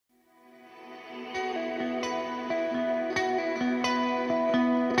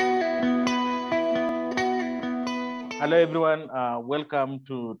Hello, everyone. Welcome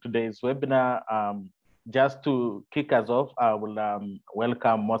to today's webinar. Just to kick us off, I will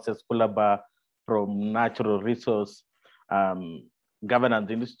welcome Moses Kulaba from Natural Resource Governance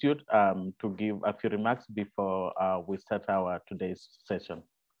Institute to give a few remarks before we start our today's session.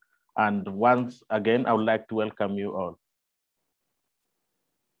 And once again, I would like to welcome you all.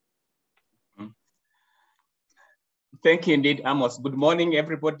 Thank you indeed, Amos. Good morning,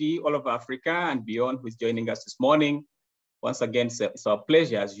 everybody, all over Africa and beyond who is joining us this morning. Once again, it's our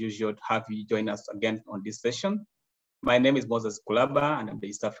pleasure, as usual, to have you join us again on this session. My name is Moses Kulaba, and I'm the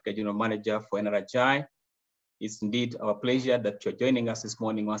East Africa General Manager for NRHI. It's indeed our pleasure that you're joining us this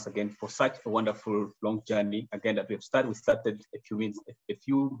morning once again for such a wonderful long journey, again, that we started a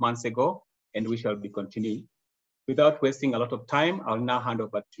few months ago, and we shall be continuing. Without wasting a lot of time, I'll now hand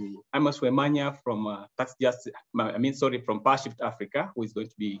over to Amos Wemanya from from PowerShift Africa, who is going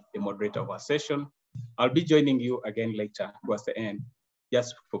to be the moderator of our session. I'll be joining you again later towards the end,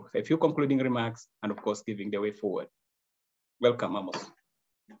 just for a few concluding remarks and of course, giving the way forward. Welcome, Amos.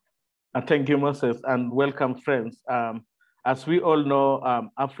 Thank you, Moses, and welcome, friends. As we all know,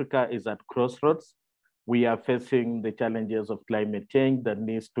 Africa is at crossroads. We are facing the challenges of climate change that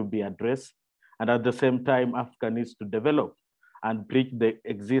needs to be addressed. And at the same time, Africa needs to develop and bridge the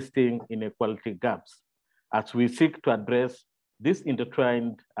existing inequality gaps. As we seek to address these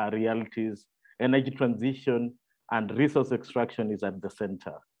intertwined realities, energy transition and resource extraction is at the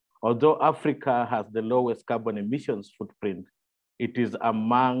center. Although Africa has the lowest carbon emissions footprint, it is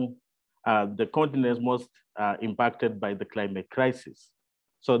among the continents most impacted by the climate crisis.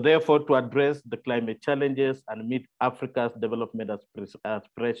 So therefore, to address the climate challenges and meet Africa's development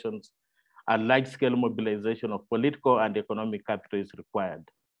aspirations, a large-scale mobilization of political and economic capital is required.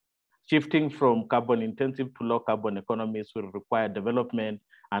 Shifting from carbon-intensive to low-carbon economies will require development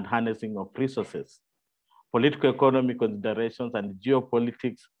and harnessing of resources. Political economy considerations and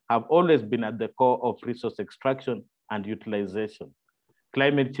geopolitics have always been at the core of resource extraction and utilization.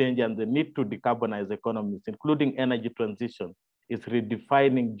 Climate change and the need to decarbonize economies, including energy transition, is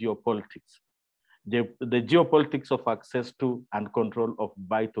redefining geopolitics. The geopolitics of access to and control of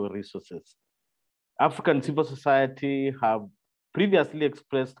vital resources. African civil society have previously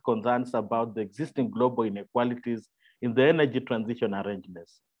expressed concerns about the existing global inequalities in the energy transition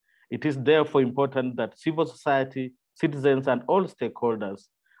arrangements. It is therefore important that civil society, citizens, and all stakeholders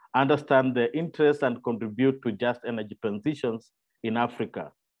understand their interests and contribute to just energy transitions in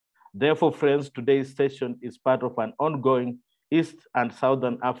Africa. Therefore, friends, today's session is part of an ongoing East and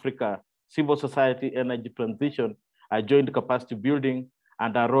Southern Africa civil society energy transition, a joint capacity building,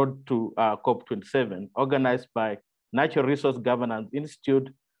 and a road to COP27, organized by Natural Resource Governance Institute,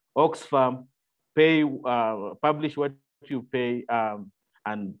 Oxfam, Publish What You Pay,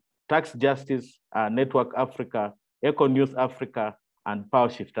 and Tax Justice Network Africa, Eco News Africa, and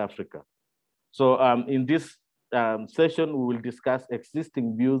PowerShift Africa. So in this session, we will discuss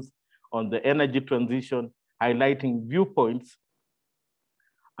existing views on the energy transition, highlighting viewpoints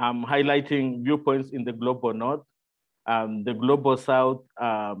in the global north, the global south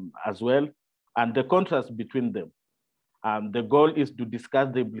as well, and the contrast between them. The goal is to discuss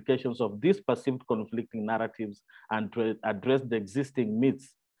the implications of these perceived conflicting narratives and to address the existing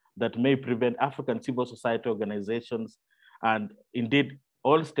myths that may prevent African civil society organizations and indeed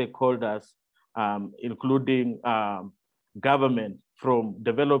all stakeholders, including government, from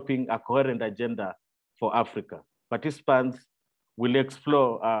developing a coherent agenda for Africa. Participants will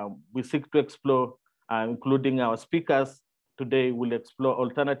explore, we seek to explore, including our speakers today, will explore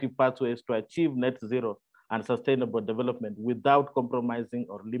alternative pathways to achieve net zero and sustainable development without compromising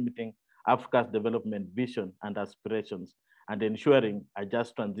or limiting Africa's development vision and aspirations, and ensuring a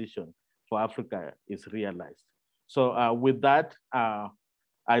just transition for Africa is realized. So with that,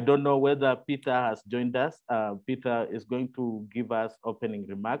 I don't know whether Peter has joined us. Peter is going to give us opening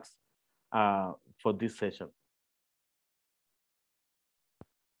remarks for this session.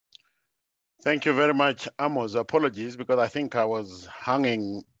 Thank you very much, Amos. Apologies, because I think I was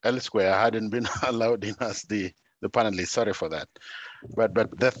hanging elsewhere. I hadn't been allowed in as the panelist. Sorry for that. But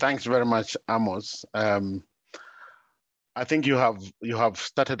thanks very much, Amos. I think you have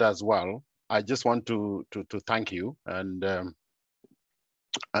started as well. I just want to thank you and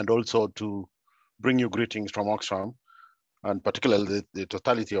also to bring you greetings from Oxfam, and particularly the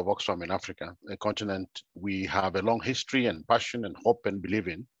totality of Oxfam in Africa, a continent we have a long history and passion and hope and believe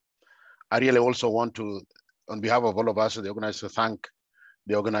in. I really also want to, on behalf of all of us, the organizers, thank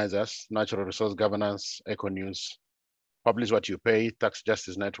the organizers, Natural Resource Governance, Eco News, Publish What You Pay, Tax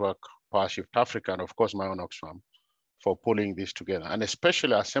Justice Network, PowerShift Africa, and of course my own Oxfam, for pulling this together, and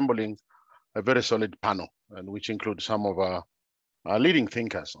especially assembling a very solid panel, and which includes some of our leading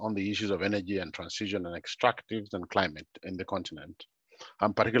thinkers on the issues of energy and transition and extractives and climate in the continent.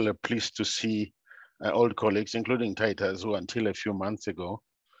 I'm particularly pleased to see old colleagues, including Titus, who until a few months ago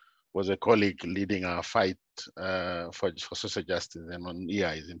was a colleague leading our fight for social justice and on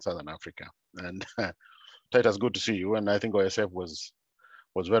EIs in Southern Africa. And Titus, good to see you. And I think OSF was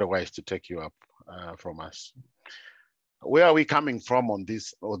very wise to take you up from us. Where are we coming from on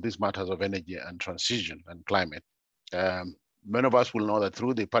these matters of energy and transition and climate? Many of us will know that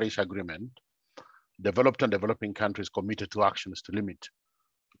through the Paris Agreement, developed and developing countries committed to actions to limit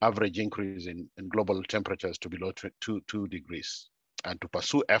average increase in global temperatures to below 2 degrees, and to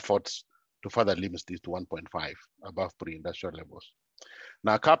pursue efforts to further limit this to 1.5 above pre-industrial levels.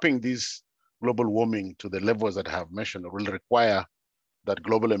 Now, capping this global warming to the levels that I have mentioned will require that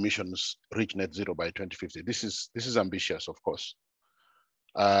global emissions reach net zero by 2050. This is ambitious, of course.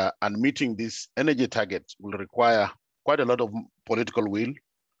 And meeting these energy targets will require quite a lot of political will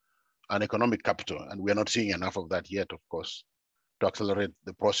and economic capital. And we're not seeing enough of that yet, of course, to accelerate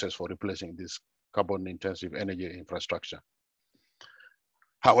the process for replacing this carbon-intensive energy infrastructure.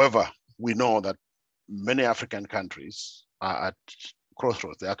 However, we know that many African countries are at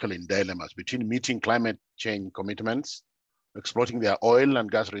crossroads. They're actually in dilemmas between meeting climate change commitments, exploiting their oil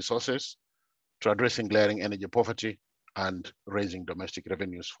and gas resources, to addressing glaring energy poverty, and raising domestic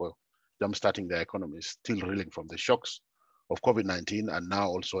revenues for jumpstarting their economies, still reeling from the shocks of COVID-19 and now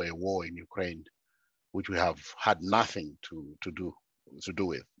also a war in Ukraine, which we have had nothing to do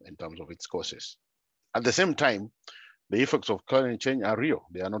with in terms of its causes. At the same time, the effects of climate change are real.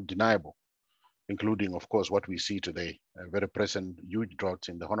 They are not deniable, including, of course, what we see today, very present huge droughts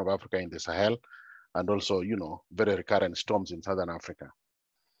in the Horn of Africa, in the Sahel, and also, very recurrent storms in Southern Africa.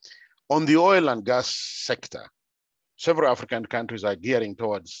 On the oil and gas sector, several African countries are gearing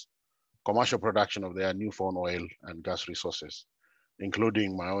towards commercial production of their newfound oil and gas resources,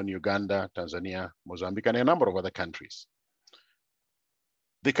 including my own Uganda, Tanzania, Mozambique, and a number of other countries.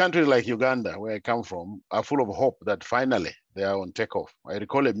 The countries like Uganda, where I come from, are full of hope that finally they are on takeoff. I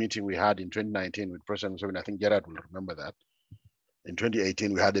recall a meeting we had in 2019 with President Museveni. I think Gerard will remember that. In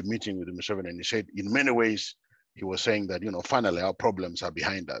 2018, we had a meeting with Museveni, and he said, in many ways, he was saying that, finally our problems are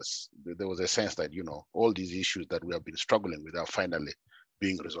behind us. There was a sense that, all these issues that we have been struggling with are finally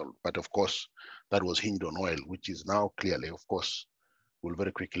being resolved. But of course, that was hinged on oil, which is now clearly, of course, will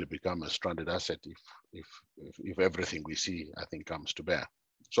very quickly become a stranded asset if everything we see, I think, comes to bear.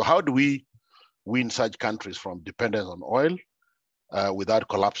 So how do we win such countries from dependence on oil without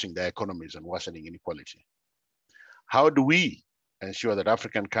collapsing their economies and worsening inequality? How do we ensure that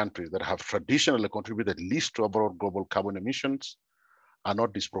African countries that have traditionally contributed least to overall global carbon emissions are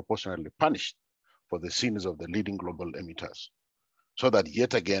not disproportionately punished for the sins of the leading global emitters, so that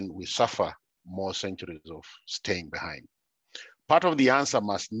yet again we suffer more centuries of staying behind? Part of the answer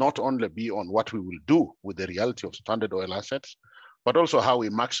must not only be on what we will do with the reality of stranded oil assets, but also how we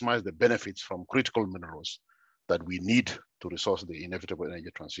maximize the benefits from critical minerals that we need to resource the inevitable energy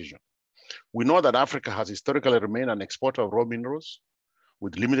transition. We know that Africa has historically remained an exporter of raw minerals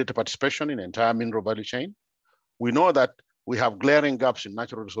with limited participation in the entire mineral value chain. We know that we have glaring gaps in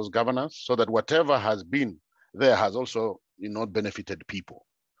natural resource governance, so that whatever has been there has also not benefited people,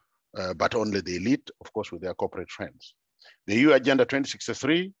 but only the elite, of course, with their corporate friends. The EU Agenda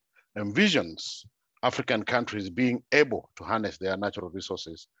 2063 envisions African countries being able to harness their natural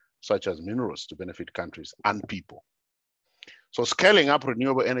resources, such as minerals, to benefit countries and people. So scaling up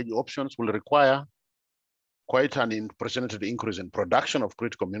renewable energy options will require quite an unprecedented increase in production of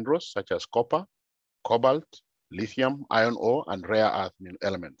critical minerals, such as copper, cobalt, lithium, iron ore, and rare earth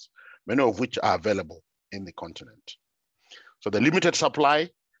elements, many of which are available in the continent. So the limited supply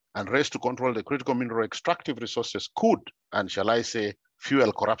and race to control the critical mineral extractive resources could, and shall I say,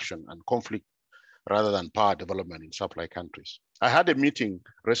 fuel corruption and conflict rather than power development in supply countries. I had a meeting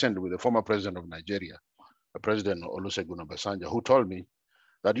recently with the former president of Nigeria, President Olusegun Obasanjo, who told me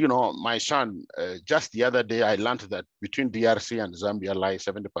that, my son, just the other day, I learned that between DRC and Zambia lie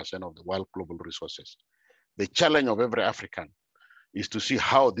 70% of the world global resources. The challenge of every African is to see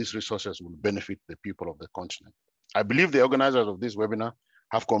how these resources will benefit the people of the continent. I believe the organizers of this webinar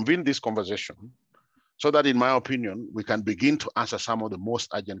have convened this conversation so that, in my opinion, we can begin to answer some of the most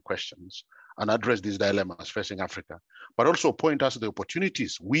urgent questions and address these dilemmas facing Africa, but also point us to the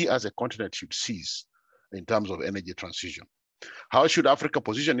opportunities we as a continent should seize in terms of energy transition. How should Africa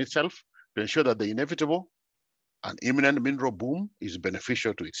position itself to ensure that the inevitable and imminent mineral boom is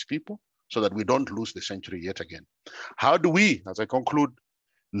beneficial to its people, so that we don't lose the century yet again? How do we, as I conclude,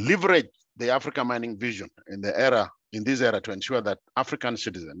 leverage the Africa mining vision in this era to ensure that African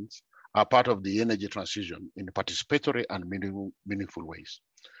citizens are part of the energy transition in participatory and meaningful ways.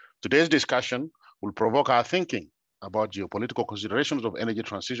 Today's discussion will provoke our thinking about geopolitical considerations of energy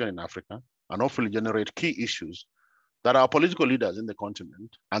transition in Africa and hopefully generate key issues that our political leaders in the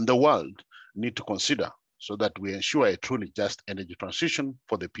continent and the world need to consider so that we ensure a truly just energy transition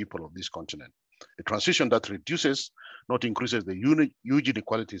for the people of this continent. A transition that reduces, not increases, the huge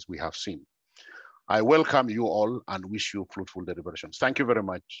inequalities we have seen. I welcome you all and wish you fruitful deliberations. Thank you very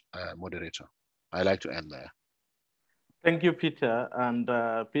much, moderator. I'd like to end there. Thank you, Peter. And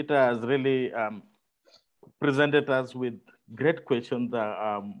Peter has really presented us with great questions that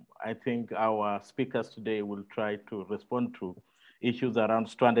I think our speakers today will try to respond to. Issues around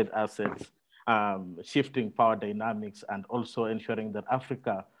stranded assets, shifting power dynamics, and also ensuring that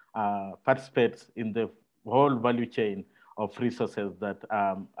Africa participates in the whole value chain of resources that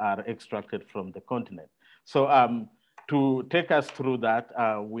are extracted from the continent. So to take us through that,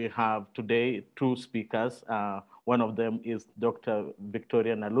 we have today two speakers. One of them is Dr.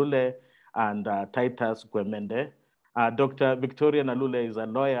 Victoria Nalule and Titus Gwemende. Dr. Victoria Nalule is a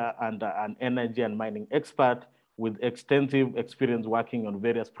lawyer and an energy and mining expert with extensive experience working on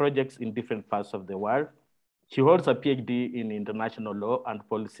various projects in different parts of the world. She holds a PhD in international law and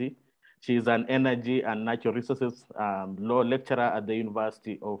policy. She is an energy and natural resources law lecturer at the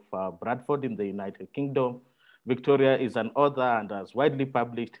University of Bradford in the United Kingdom. Victoria is an author and has widely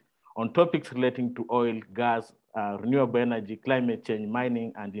published on topics relating to oil, gas, renewable energy, climate change,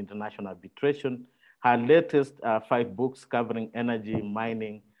 mining, and international arbitration. Her latest 5 books covering energy,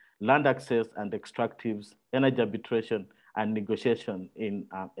 mining, land access and extractives, energy arbitration, and negotiation in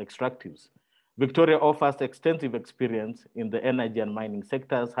extractives. Victoria offers extensive experience in the energy and mining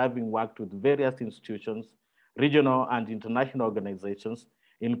sectors, having worked with various institutions, regional and international organizations,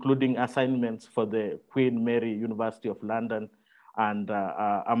 including assignments for the Queen Mary University of London and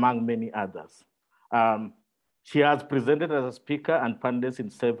among many others. She has presented as a speaker and panelist in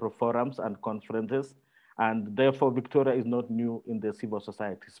several forums and conferences, and therefore Victoria is not new in the civil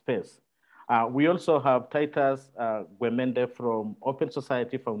society space. We also have Titus Gwemende from Open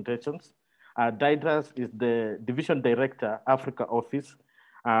Society Foundations. Titus is the Division Director, Africa Office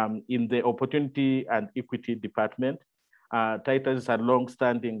in the Opportunity and Equity Department. Titus is a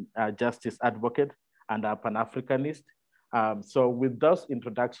long-standing justice advocate and a Pan-Africanist. So with those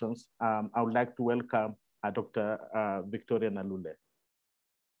introductions, I would like to welcome Dr. Victoria Nalule.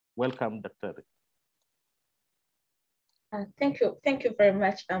 Welcome, Dr. Thank you very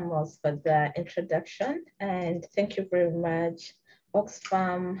much, Amos, for the introduction, and thank you very much,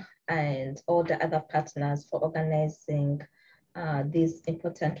 Oxfam and all the other partners for organizing these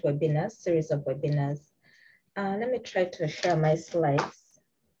important webinars, series of webinars. Let me try to share my slides.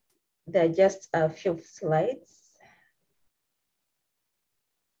 There are just a few slides.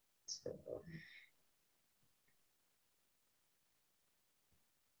 So,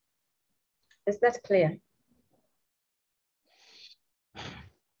 is that clear?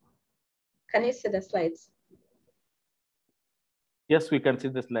 Can you see the slides? Yes, we can see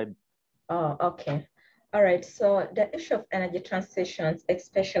the slide. Oh, okay. All right, so the issue of energy transitions,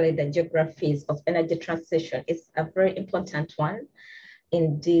 especially the geographies of energy transition, is a very important one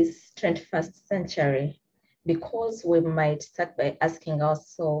in this 21st century, because we might start by asking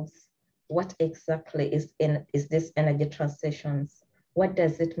ourselves, what exactly is this energy transitions? What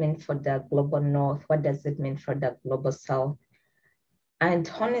does it mean for the global north? What does it mean for the global south?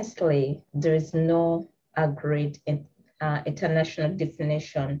 And honestly, there is no agreed international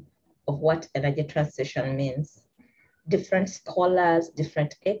definition of what energy transition means. Different scholars,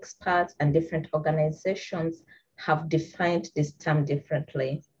 different experts, and different organizations have defined this term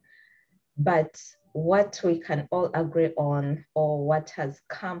differently. But what we can all agree on, or what has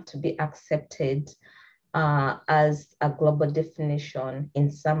come to be accepted as a global definition in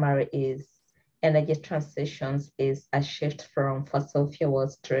summary, is energy transitions is a shift from fossil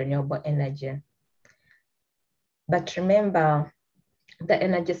fuels to renewable energy. But remember, the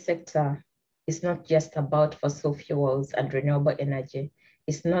energy sector is not just about fossil fuels and renewable energy.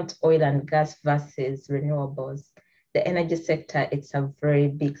 It's not oil and gas versus renewables. The energy sector, it's a very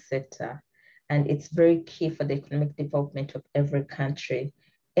big sector, and it's very key for the economic development of every country.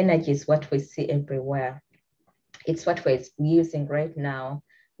 Energy is what we see everywhere. It's what we're using right now,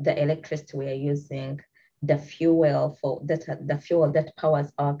 the electricity we are using, the fuel that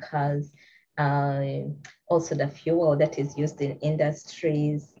powers our cars, also the fuel that is used in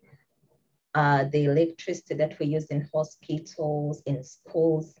industries, the electricity that we use in hospitals, in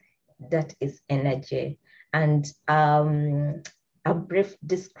schools, that is energy. And a brief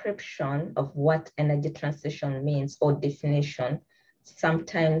description of what energy transition means, or definition,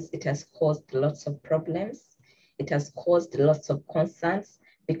 Sometimes it has caused lots of problems. It has caused lots of concerns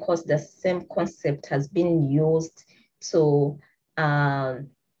because the same concept has been used to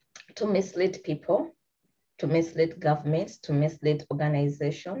mislead people, to mislead governments, to mislead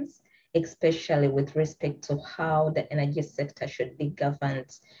organizations, especially with respect to how the energy sector should be governed.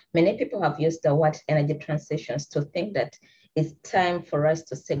 Many people have used the word energy transitions to think that it's time for us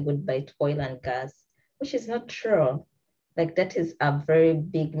to say goodbye to oil and gas, which is not true. Like, that is a very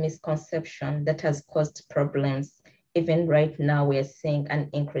big misconception that has caused problems. Even right now, we are seeing an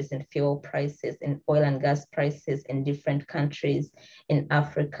increase in fuel prices, in oil and gas prices in different countries, in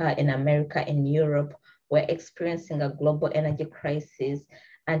Africa, in America, in Europe. We're experiencing a global energy crisis.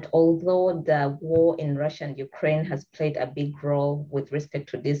 And although the war in Russia and Ukraine has played a big role with respect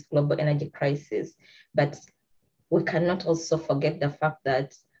to this global energy crisis, but we cannot also forget the fact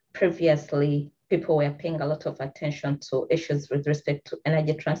that previously people were paying a lot of attention to issues with respect to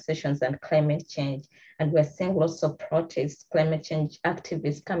energy transitions and climate change. And we're seeing lots of protests, climate change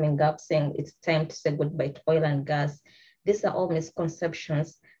activists coming up saying it's time to say goodbye to oil and gas. These are all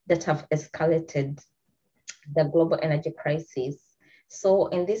misconceptions that have escalated the global energy crisis. So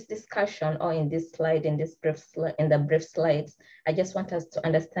in this discussion, or in this slide, in the brief slides, I just want us to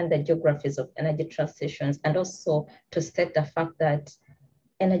understand the geographies of energy transitions, and also to state the fact that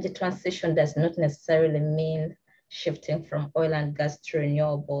energy transition does not necessarily mean shifting from oil and gas to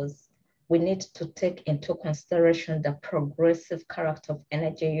renewables. We need to take into consideration the progressive character of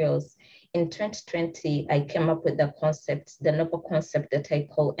energy use. In 2020, I came up with the concept, the novel concept that I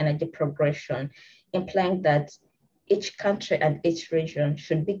call energy progression, implying that each country and each region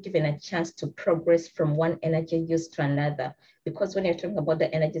should be given a chance to progress from one energy use to another. Because when you're talking about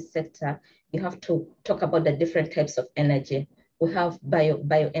the energy sector, you have to talk about the different types of energy. We have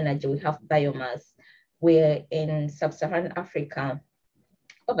bioenergy, we have biomass. We're in sub-Saharan Africa,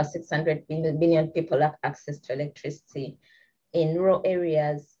 over 600 billion people have access to electricity. In rural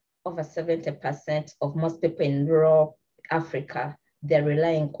areas, over 70% of most people in rural Africa, they're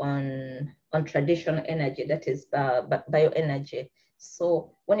relying on traditional energy, that is bioenergy.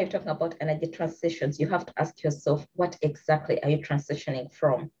 So when you're talking about energy transitions, you have to ask yourself, what exactly are you transitioning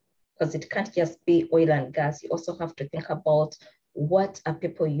from? Because it can't just be oil and gas. You also have to think about, what are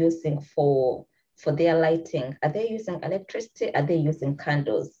people using for their lighting? Are they using electricity? Are they using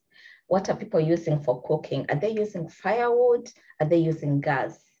candles? What are people using for cooking? Are they using firewood? Are they using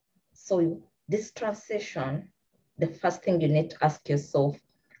gas? So this transition, the first thing you need to ask yourself,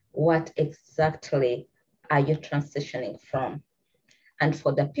 what exactly are you transitioning from? And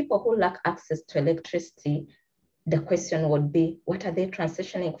for the people who lack access to electricity, the question would be, what are they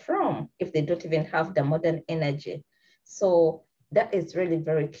transitioning from if they don't even have the modern energy? So that is really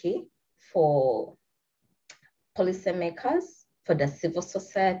very key for policymakers, for the civil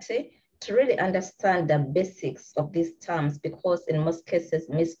society, to really understand the basics of these terms, because in most cases,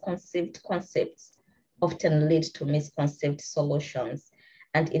 misconceived concepts often lead to misconceived solutions.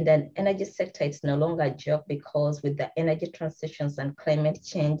 And in the energy sector, it's no longer a joke, because with the energy transitions and climate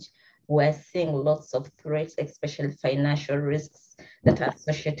change, we're seeing lots of threats, especially financial risks that are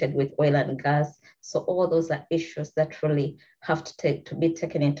associated with oil and gas. So all those are issues that really have to be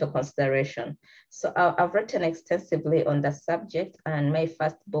taken into consideration. So I've written extensively on the subject, and my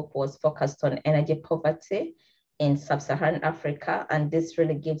first book was focused on energy poverty in sub-Saharan Africa. And this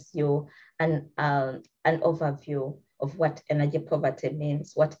really gives you an overview of what energy poverty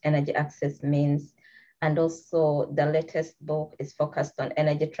means, what energy access means. And also the latest book is focused on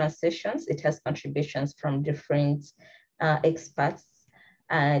energy transitions. It has contributions from different experts.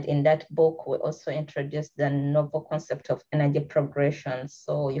 And in that book, we also introduced the novel concept of energy progression.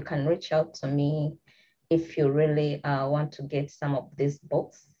 So you can reach out to me if you really want to get some of these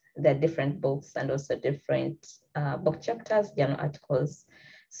books. There are different books and also different book chapters, journal articles.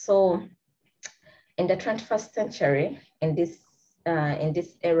 So in the 21st century, in this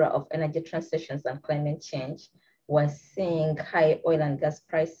era of energy transitions and climate change, we're seeing high oil and gas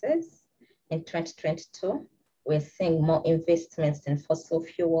prices. In 2022, we're seeing more investments in fossil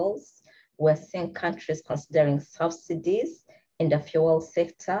fuels. We're seeing countries considering subsidies in the fuel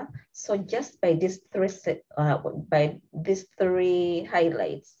sector. So just by these three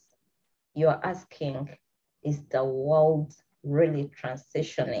highlights, you're asking, is the world really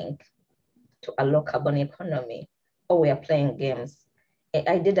transitioning to a low carbon economy, or we are playing games?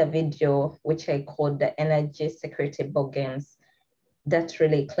 I did a video which I called the energy security board games, that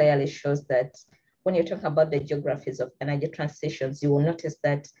really clearly shows that when you're talking about the geographies of energy transitions, you will notice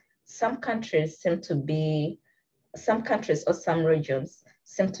that some countries or some regions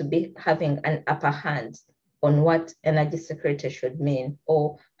seem to be having an upper hand on what energy security should mean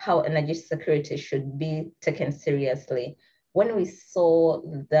or how energy security should be taken seriously. When we saw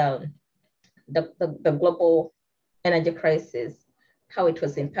the global energy crisis, how it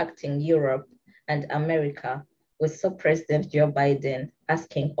was impacting Europe and America, we saw President Joe Biden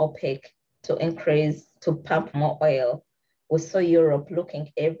asking OPEC to pump more oil. We saw Europe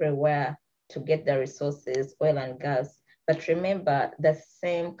looking everywhere to get the resources, oil and gas. But remember, the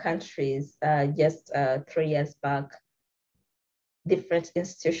same countries just 3 years back, different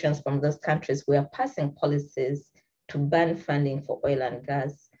institutions from those countries were passing policies to ban funding for oil and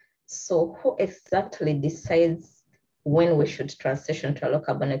gas. So who exactly decides when we should transition to a low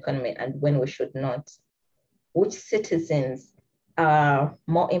carbon economy and when we should not? Which citizens are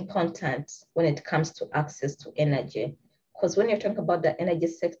more important when it comes to access to energy? Because when you're talking about the energy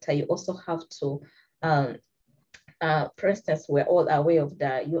sector, you also have to, for instance, we're all aware of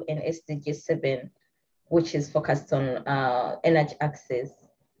the UN SDG 7, which is focused on energy access.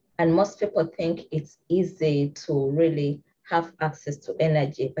 And most people think it's easy to really have access to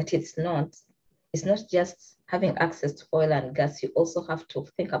energy, but it's not. It's not just having access to oil and gas. You also have to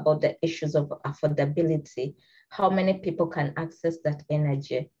think about the issues of affordability. How many people can access that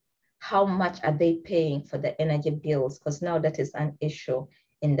energy? How much are they paying for the energy bills? Because now that is an issue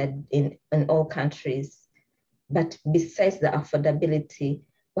in all countries. But besides the affordability,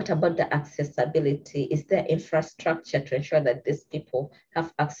 what about the accessibility? Is there infrastructure to ensure that these people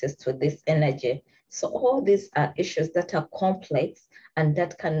have access to this energy? So all these are issues that are complex and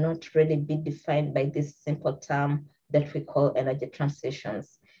that cannot really be defined by this simple term that we call energy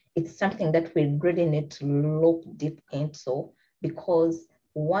transitions. It's something that we really need to look deep into, because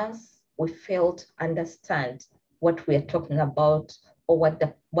once we fail to understand what we are talking about or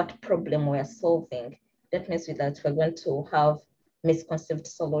what problem we are solving, that means that we're going to have misconceived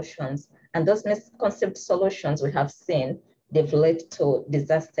solutions. And those misconceived solutions we have seen, they've led to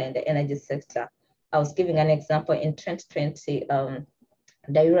disaster in the energy sector. I was giving an example in 2020,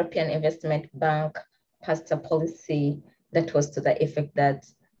 the European Investment Bank passed a policy that was to the effect that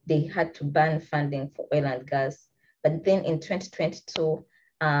they had to ban funding for oil and gas. But then in 2022,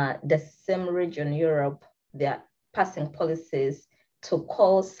 the same region, Europe, they're passing policies to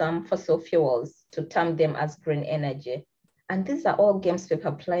call some fossil fuels, to term them as green energy. And these are all games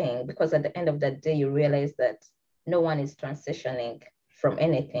people are playing, because at the end of the day, you realize that no one is transitioning from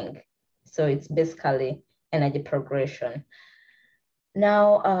anything. So it's basically energy progression.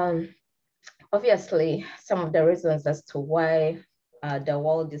 Now, obviously, some of the reasons as to why the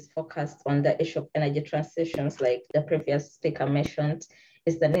world is focused on the issue of energy transitions, like the previous speaker mentioned,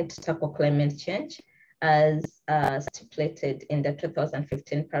 is the need to tackle climate change as stipulated in the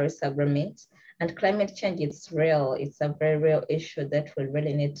 2015 Paris Agreement. And climate change, it's real. It's a very real issue that we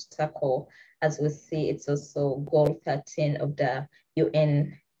really need to tackle. As we see, it's also goal 13 of the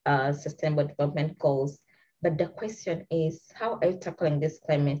UN Sustainable Development Goals. But the question is, how are you tackling this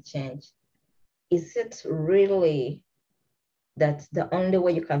climate change? Is it really that the only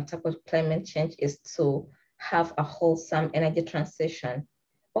way you can tackle climate change is to have a wholesome energy transition?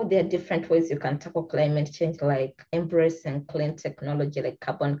 Or there are different ways you can tackle climate change, like embracing clean technology like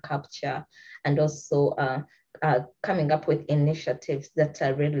carbon capture, and also coming up with initiatives that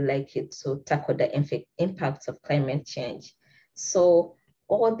are really likely to tackle the impacts of climate change. So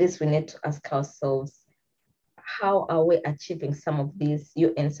all this we need to ask ourselves, how are we achieving some of these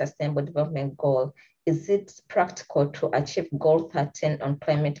UN Sustainable Development Goals? Is it practical to achieve goal 13 on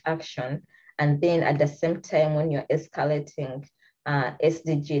climate action? And then at the same time, when you're escalating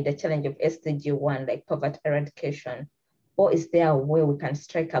SDG, the challenge of SDG 1, like poverty eradication, or is there a way we can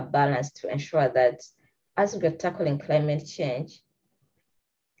strike a balance to ensure that as we're tackling climate change,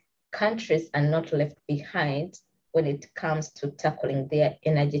 countries are not left behind when it comes to tackling their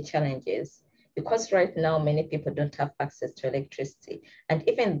energy challenges? Because right now, many people don't have access to electricity. And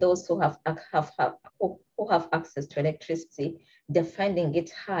even those who have access to electricity, they're finding it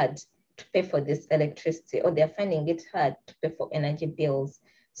hard to pay for this electricity, or they're finding it hard to pay for energy bills.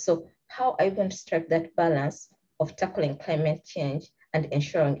 So how are you going to strike that balance of tackling climate change and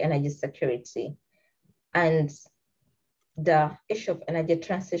ensuring energy security? And the issue of energy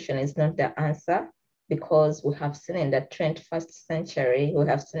transition is not the answer, because we have seen in the 21st century, we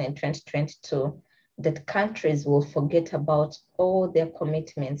have seen in 2022, that countries will forget about all their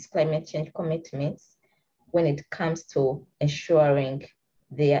commitments, climate change commitments, when it comes to ensuring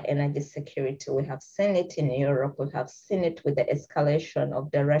their energy security. We have seen it in Europe. We have seen it with the escalation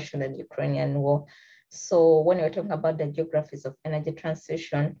of the Russian and Ukrainian war. So when we're talking about the geographies of energy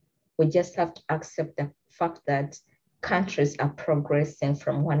transition, we just have to accept the fact that countries are progressing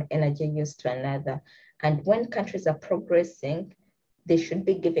from one energy use to another. And when countries are progressing, they should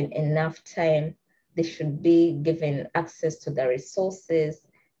be given enough time. They should be given access to the resources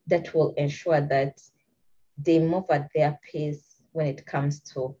that will ensure that they move at their pace when it comes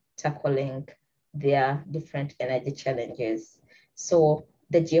to tackling their different energy challenges. So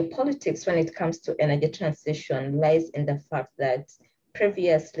the geopolitics when it comes to energy transition lies in the fact that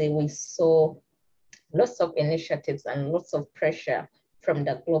previously we saw lots of initiatives and lots of pressure from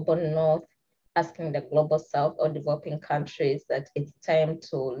the global north asking the global south or developing countries that it's time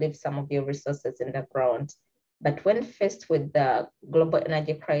to leave some of your resources in the ground. But when faced with the global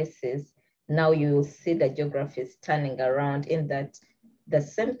energy crisis, now you see the geographies turning around in that the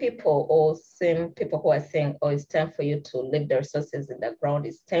same people who are saying, oh, it's time for you to leave the resources in the ground,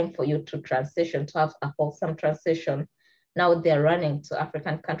 it's time for you to transition, to have a wholesome transition. Now they're running to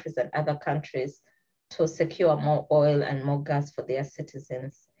African countries and other countries to secure more oil and more gas for their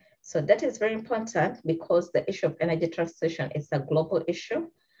citizens. So that is very important because the issue of energy transition is a global issue.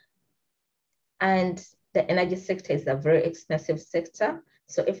 And the energy sector is a very expensive sector.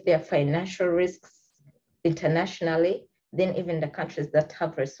 So if there are financial risks internationally, then even the countries that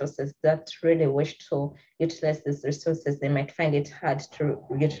have resources that really wish to utilize these resources, they might find it hard to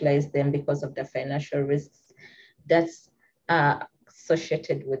utilize them because of the financial risks that's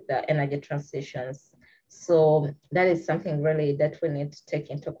associated with the energy transitions. So that is something really that we need to take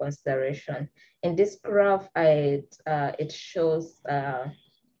into consideration. In this graph, it shows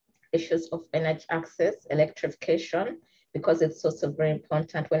issues of energy access, electrification, because it's also very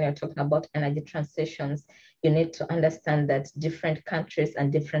important when you're talking about energy transitions. You need to understand that different countries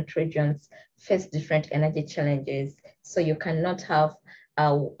and different regions face different energy challenges. So you cannot have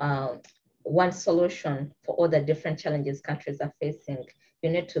one solution for all the different challenges countries are facing. You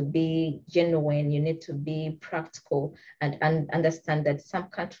need to be genuine, you need to be practical and understand that some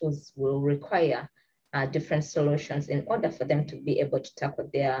countries will require different solutions in order for them to be able to tackle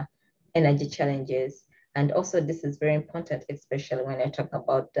their energy challenges. And also this is very important, especially when I talk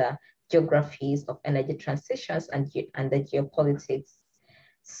about the geographies of energy transitions and the geopolitics.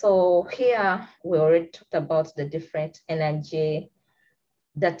 So here we already talked about the different energy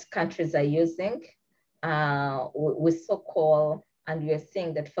that countries are using. We so-called, and we are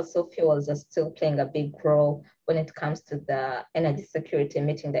seeing that fossil fuels are still playing a big role when it comes to the energy security,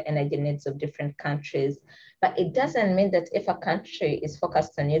 meeting the energy needs of different countries. But it doesn't mean that if a country is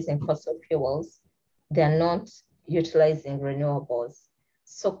focused on using fossil fuels, they're not utilizing renewables.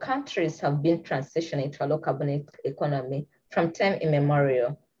 So countries have been transitioning to a low carbon economy from time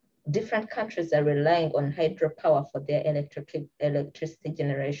immemorial. Different countries are relying on hydropower for their electricity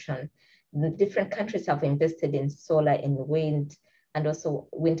generation. Different countries have invested in solar and wind, and also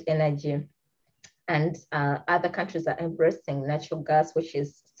wind energy. And other countries are embracing natural gas, which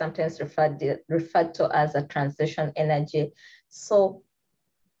is sometimes referred to as a transition energy. So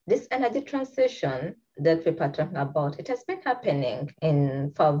this energy transition that people are talking about, it has been happening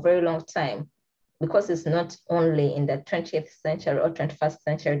for a very long time, because it's not only in the 20th century or 21st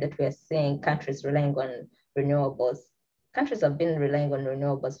century that we are seeing countries relying on renewables. Countries have been relying on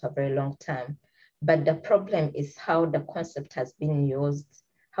renewables for a very long time. But the problem is how the concept has been used,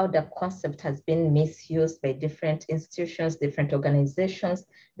 how the concept has been misused by different institutions, different organizations,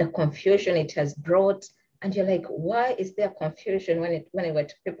 the confusion it has brought. And you're like, why is there confusion when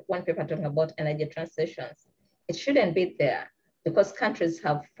people are talking about energy transitions? It shouldn't be there, because countries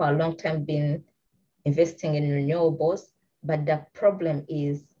have for a long time been investing in renewables. But the problem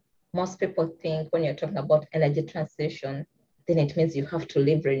is most people think when you're talking about energy transition, then it means you have to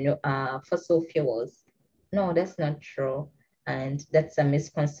leave fossil fuels. No, that's not true. And that's a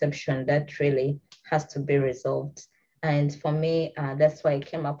misconception that really has to be resolved. And for me, that's why I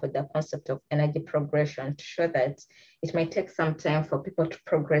came up with the concept of energy progression, to show that it might take some time for people to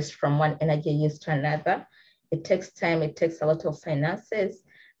progress from one energy use to another. It takes time, it takes a lot of finances.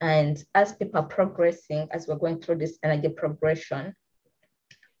 And as people are progressing, as we're going through this energy progression,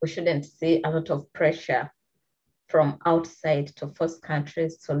 we shouldn't see a lot of pressure from outside to force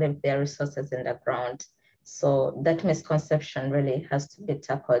countries to leave their resources in the ground. So that misconception really has to be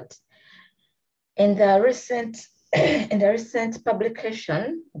tackled. In the recent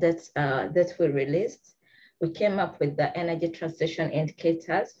publication that we released, we came up with the energy transition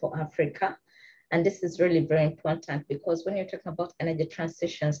indicators for Africa. And this is really very important, because when you're talking about energy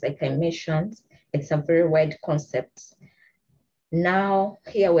transitions, like I mentioned, it's a very wide concept. Now,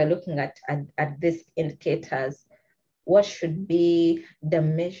 here we're looking at these indicators. What should be the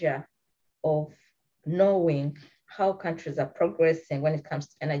measure of knowing how countries are progressing when it comes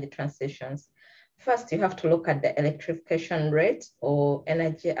to energy transitions? First, you have to look at the electrification rate or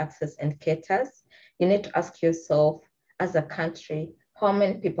energy access indicators. you need to ask yourself, as a country, how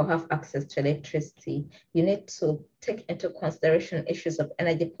many people have access to electricity? You need to take into consideration issues of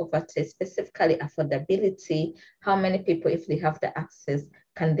energy poverty, specifically affordability. How many people, if they have the access,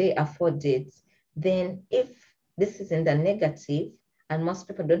 can they afford it? Then if this is in the negative and most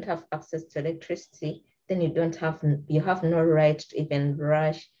people don't have access to electricity, then you have no right to even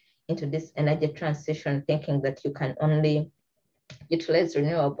rush into this energy transition thinking that you can only utilize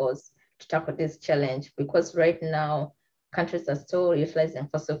renewables to tackle this challenge, because right now countries are still utilizing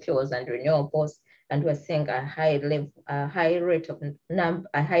fossil fuels and renewables, and we're seeing a high rate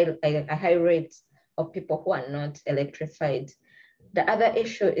of people who are not electrified. The other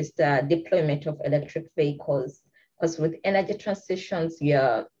issue is the deployment of electric vehicles, because with energy transitions, we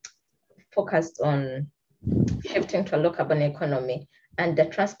are focused on shifting to a low carbon economy, and the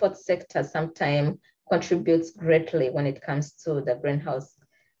transport sector sometimes contributes greatly when it comes to the greenhouse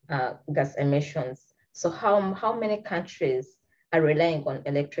gas emissions. So how many countries are relying on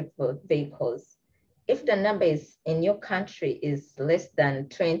electric vehicles? If the number is in your country is less than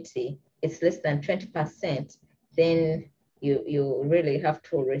 20, it's less than 20%, then you really have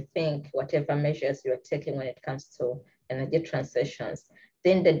to rethink whatever measures you're taking when it comes to energy transitions.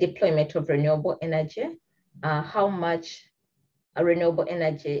 Then the deployment of renewable energy, how much renewable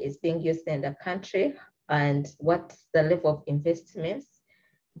energy is being used in the country and what's the level of investments.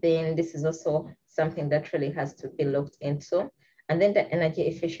 Then this is also something that really has to be looked into. And then the energy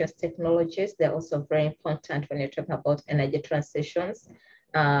efficient technologies, they're also very important when you're talking about energy transitions.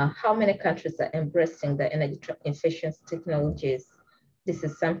 How many countries are embracing the energy efficient technologies? This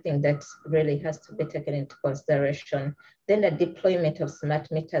is something that really has to be taken into consideration. Then the deployment of smart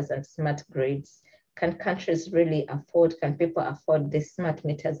meters and smart grids. Can countries really afford, can people afford these smart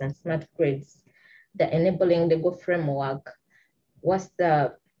meters and smart grids? The enabling legal framework. What's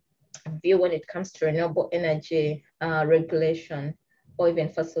the view when it comes to renewable energy regulation or even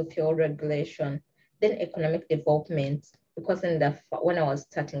fossil fuel regulation? Then economic development, because when I was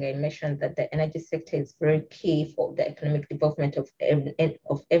starting, I mentioned that the energy sector is very key for the economic development of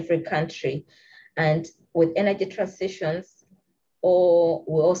every country. And with energy transitions, or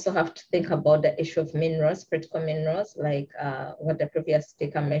we also have to think about the issue of minerals, critical minerals, like what the previous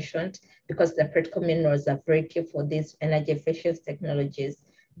speaker mentioned, because the critical minerals are very key for these energy efficient technologies.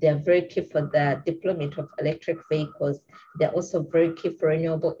 They are very key for the deployment of electric vehicles. They're also very key for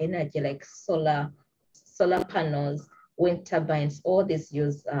renewable energy, like solar panels, wind turbines. All these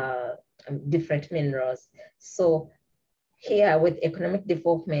use different minerals. So here with economic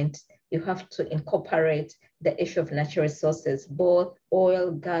development, you have to incorporate the issue of natural resources, both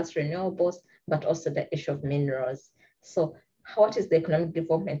oil, gas, renewables, but also the issue of minerals. So what is the economic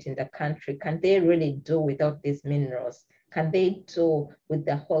development in the country? Can they really do without these minerals? Can they do with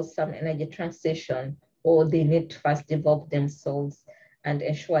the wholesome energy transition, or they need to first develop themselves and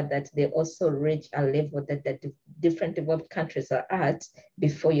ensure that they also reach a level that the different developed countries are at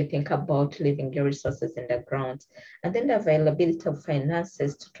before you think about leaving your resources in the ground? And then the availability of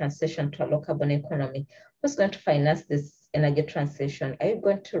finances to transition to a low carbon economy. Who's going to finance this energy transition? Are you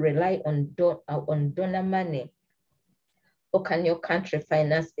going to rely on donor money? Or can your country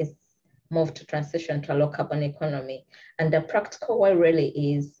finance its move to transition to a low carbon economy? And the practical way really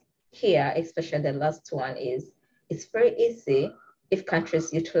is here, especially the last one, is it's very easy if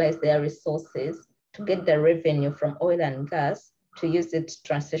countries utilize their resources to get the revenue from oil and gas to use it to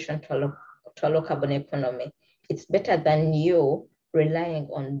transition to a low carbon economy. It's better than you relying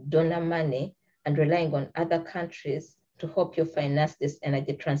on donor money and relying on other countries to help you finance this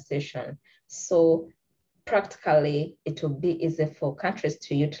energy transition. So practically, it will be easy for countries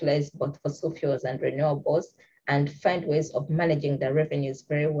to utilize both fossil fuels and renewables and find ways of managing the revenues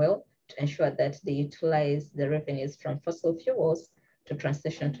very well to ensure that they utilize the revenues from fossil fuels to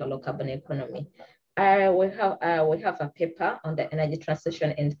transition to a low carbon economy. We have a paper on the energy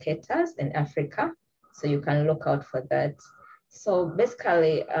transition indicators in Africa, so you can look out for that. So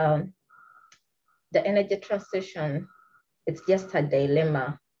basically, the energy transition, it's just a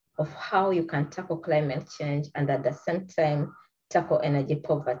dilemma of how you can tackle climate change and at the same time tackle energy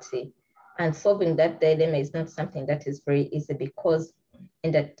poverty. And solving that dilemma is not something that is very easy, because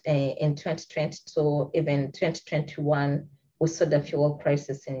in 2022, even 2021, we saw the fuel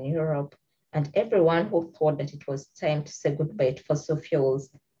crisis in Europe, and everyone who thought that it was time to say goodbye to fossil fuels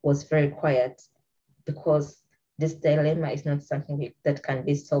was very quiet, because this dilemma is not something that can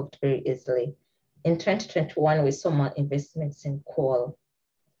be solved very easily. In 2021, we saw more investments in coal.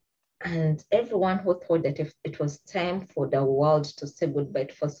 And everyone who thought that if it was time for the world to say goodbye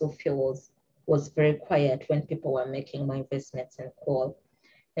to fossil fuels was very quiet when people were making more investments in coal.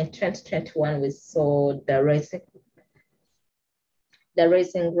 In 2021, we saw the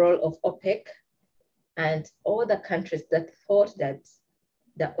rising role of OPEC, and all the countries that thought that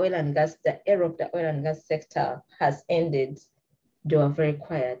the era of the oil and gas sector has ended, they were very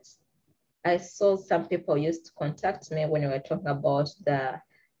quiet. I saw some people used to contact me when we were talking about the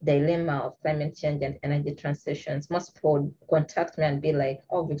dilemma of climate change and energy transitions. Most people would contact me and be like,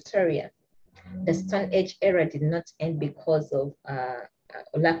 oh, Victoria, the Stone Age era did not end because of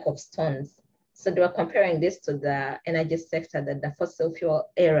lack of stones. So they were comparing this to the energy sector, that the fossil fuel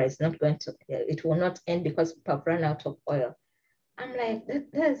era is not going to, it will not end because people have run out of oil. I'm like,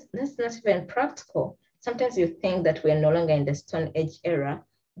 that's not even practical. Sometimes you think that we're no longer in the Stone Age era,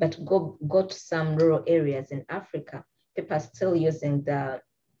 but go to some rural areas in Africa, people are still using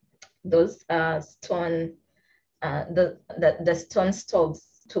those stone stoves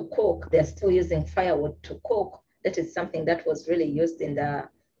to cook. They're still using firewood to cook. That is something that was really used in the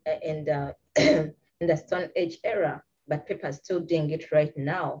in the Stone Age era, but people are still doing it right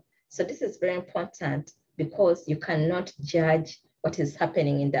now. So this is very important, because you cannot judge what is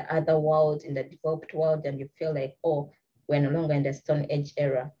happening in the other world, in the developed world, and you feel like, oh, we're no longer in the Stone Age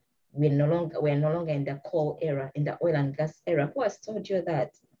era. We're no longer in the coal era, in the oil and gas era. Who has told you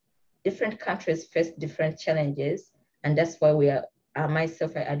that? Different countries face different challenges, and that's why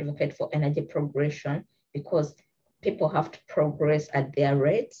myself, I advocate for energy progression, because people have to progress at their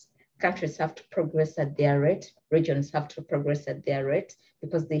rates. Countries have to progress at their rate. Regions have to progress at their rate,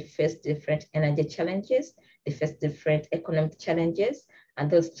 because they face different energy challenges. They face different economic challenges, and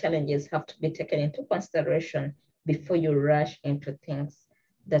those challenges have to be taken into consideration before you rush into things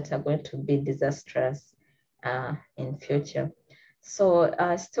that are going to be disastrous in future. So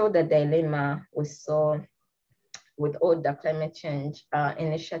still the dilemma we saw with all the climate change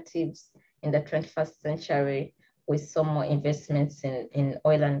initiatives in the 21st century, we saw more investments in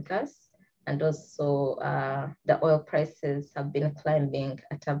oil and gas, and also the oil prices have been climbing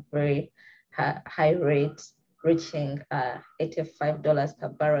at a very high rate, reaching $85 per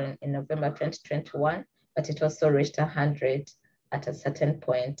barrel in November 2021, but it also reached 100 at a certain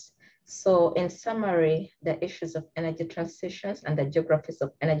point. So in summary, the issues of energy transitions and the geographies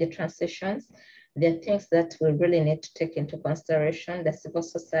of energy transitions, they're things that we really need to take into consideration, the civil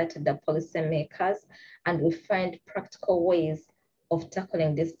society, the policymakers, and we find practical ways of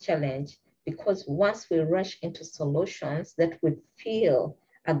tackling this challenge, because once we rush into solutions that we feel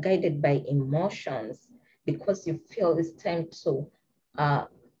are guided by emotions, because you feel it's time to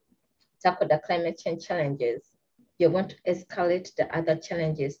tackle the climate change challenges, you're going to escalate the other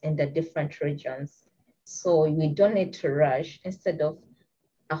challenges in the different regions. So we don't need to rush. Instead of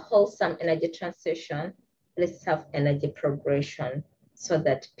a wholesome energy transition, let's have energy progression, so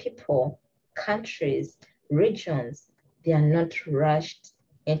that people, countries, regions, they are not rushed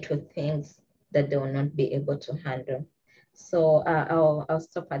into things that they will not be able to handle. So I'll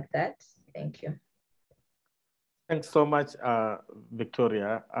stop at that. Thank you. Thanks so much,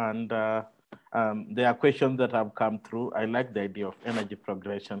 Victoria. And there are questions that have come through. I like the idea of energy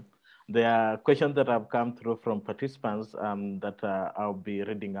progression. There are questions that have come through from participants that I'll be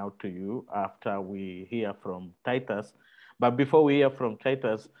reading out to you after we hear from Titus. But before we hear from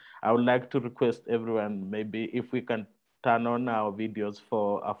Titus, I would like to request everyone, maybe if we can turn on our videos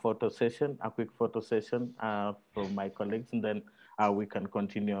for a photo session, a quick photo session from my colleagues, and then we can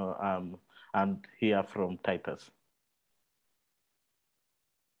continue and hear from Titus.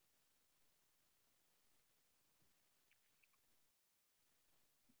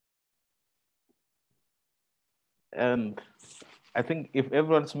 And I think if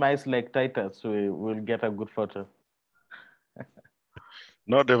everyone smiles like Titus, we will get a good photo.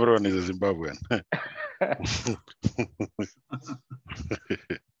 Not everyone is a Zimbabwean.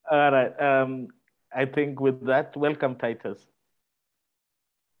 All right. I think with that, welcome, Titus.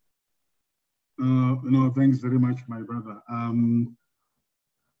 No, thanks very much, my brother.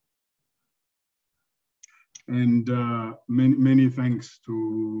 And many thanks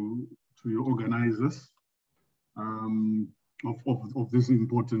to your organizers of this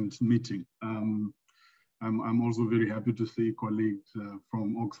important meeting. I'm also very happy to see colleagues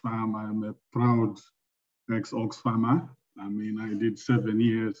from Oxfam. I'm a proud ex-Oxfamer. I mean, I did 7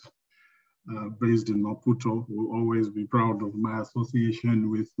 years based in Maputo. Will always be proud of my association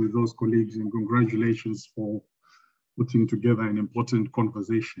with those colleagues, and congratulations for putting together an important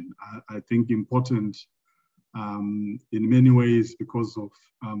conversation. I think important in many ways because of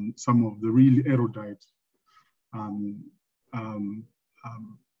some of the really erudite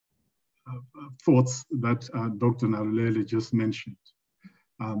thoughts that Dr. Narulele just mentioned.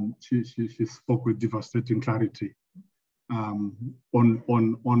 She spoke with devastating clarity.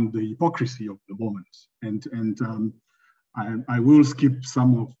 on the hypocrisy of the moment. And I will skip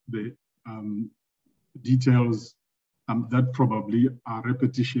some of the details that probably are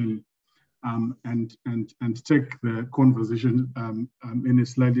repetition, and take the conversation in a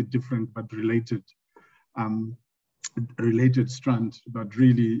slightly different but related strand. But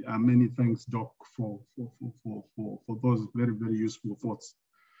really, many thanks, Doc, for those very, very useful thoughts.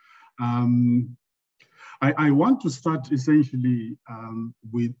 I want to start essentially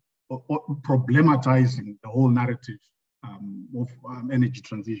with problematizing the whole narrative of energy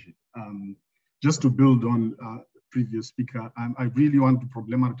transition. Just to build on previous speaker, I really want to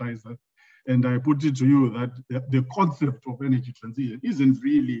problematize that. And I put it to you that the concept of energy transition isn't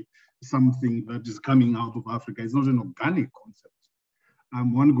really something that is coming out of Africa. It's not an organic concept.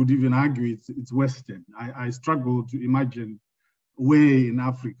 One could even argue it's Western. I struggle to imagine where in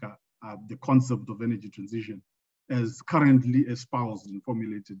Africa the concept of energy transition as currently espoused and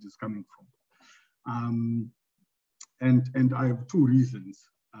formulated is coming from. And I have two reasons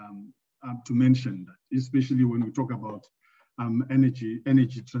to mention that, especially when we talk about energy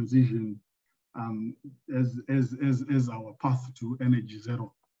transition as our path to energy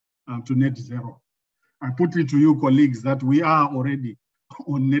zero, to net zero. I put it to you, colleagues, that we are already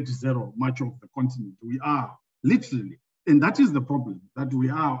on net zero, much of the continent. We are literally, and that is the problem, that we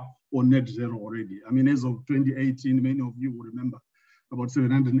are on net zero already. I mean, as of 2018, many of you will remember about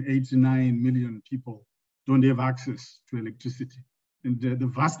 789 million people don't have access to electricity. And the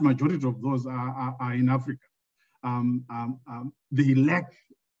vast majority of those are in Africa. They lack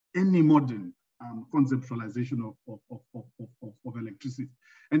any modern conceptualization of electricity.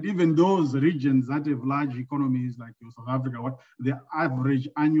 And even those regions that have large economies like South Africa, the average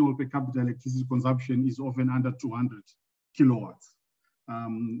annual per capita electricity consumption is often under 200 kilowatts.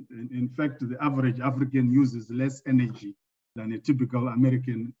 In fact, the average African uses less energy than a typical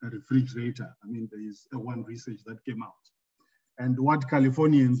American refrigerator. I mean, there is one research that came out. And what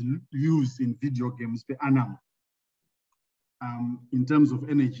Californians use in video games per annum in terms of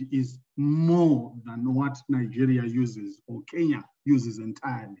energy is more than what Nigeria uses or Kenya uses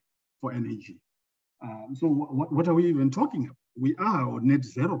entirely for energy. So what are we even talking about? We are on net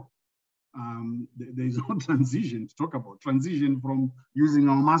zero. There is no transition to talk about, transition from using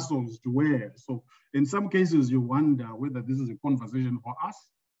our muscles to where. So in some cases, you wonder whether this is a conversation for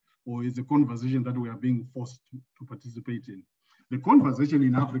us or is a conversation that we are being forced to participate in. The conversation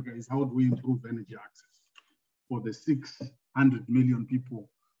in Africa is how do we improve energy access for the 600 million people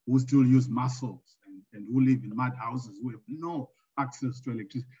who still use muscles and who live in mud houses, who have no access to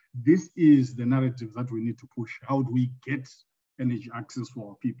electricity. This is the narrative that we need to push. How do we get energy access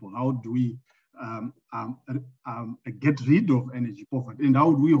for our people? How do we get rid of energy poverty? And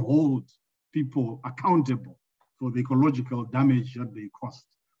how do we hold people accountable for the ecological damage that they cause?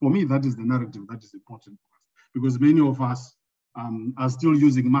 For me, that is the narrative that is important for us, because many of us are still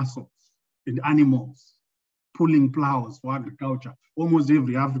using muscles and animals, pulling plows for agriculture. Almost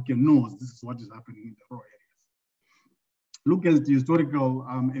every African knows this is what is happening in the rural areas. Look at the historical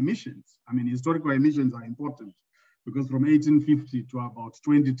emissions. I mean, historical emissions are important because from 1850 to about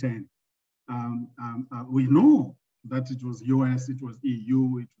 2010, we know that it was US, it was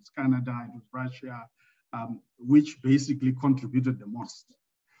EU, it was Canada, it was Russia, which basically contributed the most.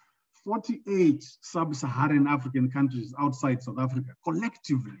 48 sub-Saharan African countries outside South Africa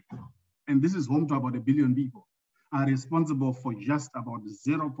collectively, and this is home to about 1 billion people, are responsible for just about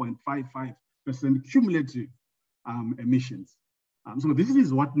 0.55% cumulative emissions. So this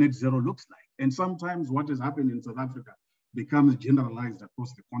is what net zero looks like. And sometimes what has happened in South Africa becomes generalized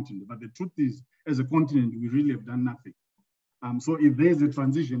across the continent. But the truth is, as a continent, we really have done nothing. So if there's a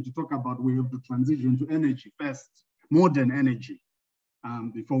transition to talk about, we have to transition to energy first, modern energy,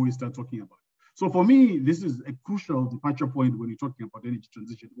 before we start talking about it. So for me, this is a crucial departure point when you're talking about energy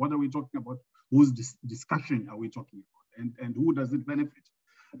transition. What are we talking about? Whose discussion are we talking about? And who does it benefit?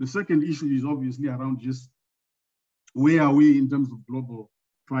 The second issue is obviously around just where are we in terms of global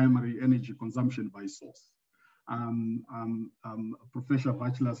primary energy consumption by source? Professor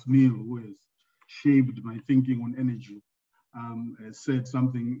Bachelor-Smith, who has shaped my thinking on energy, has said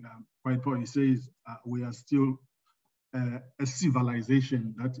something quite powerful. He says, we are still a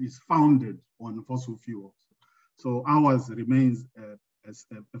civilization that is founded on fossil fuels. So ours remains as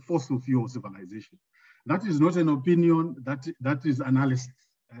a fossil fuel civilization. That is not an opinion, that is analysis.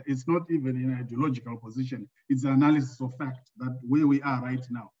 It's not even an ideological position. It's an analysis of fact that where we are right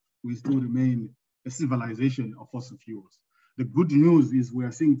now, we still remain a civilization of fossil fuels. The good news is we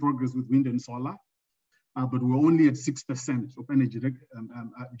are seeing progress with wind and solar, but we're only at 6% of energy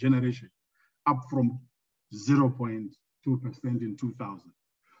generation, up from 0.8 in 2000.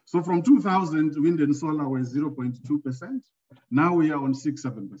 So from 2000, wind and solar were 0.2%. Now we are on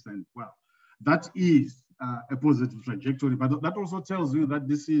 6-7%. Well, that is a positive trajectory, but that also tells you that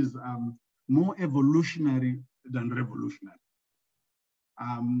this is more evolutionary than revolutionary.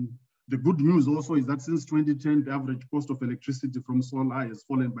 The good news also is that since 2010, the average cost of electricity from solar has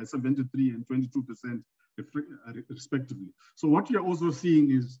fallen by 73 and 22% respectively. So what you're also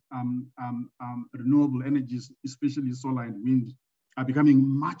seeing is renewable energies, especially solar and wind, are becoming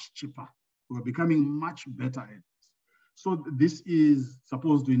much cheaper. We're becoming much better at it. So this is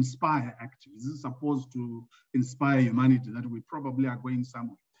supposed to inspire actually. This is supposed to inspire humanity that we probably are going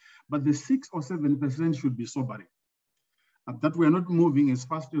somewhere. But the 6 or 7% should be sobering. That we are not moving as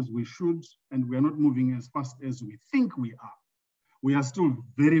fast as we should, and we are not moving as fast as we think we are. We are still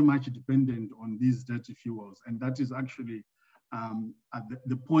very much dependent on these dirty fuels. And that is actually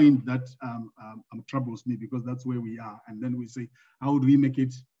the point that troubles me, because that's where we are. And then we say, how do we make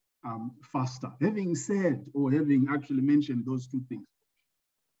it faster? Having said, or having actually mentioned those two things,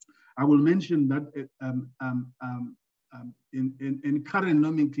 I will mention that in current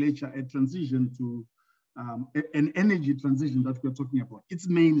nomenclature, a transition to an energy transition that we're talking about, its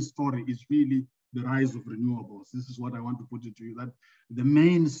main story is really the rise of renewables. This is what I want to put it to you, that the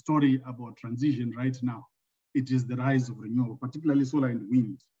main story about transition right now, it is the rise of renewables, particularly solar and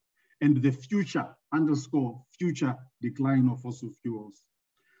wind, and the future, underscore, future decline of fossil fuels.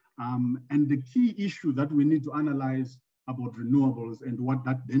 And the key issue that we need to analyze about renewables and what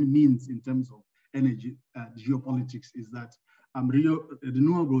that then means in terms of energy geopolitics is that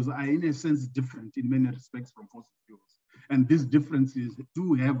renewables are in a sense different in many respects from fossil fuels. And these differences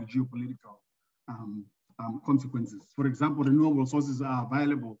do have geopolitical consequences. For example, renewable sources are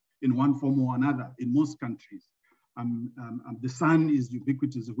available in one form or another in most countries. The sun is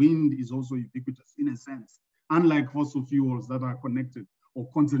ubiquitous, wind is also ubiquitous in a sense, unlike fossil fuels that are connected or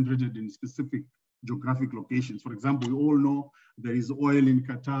concentrated in specific geographic locations. For example, we all know there is oil in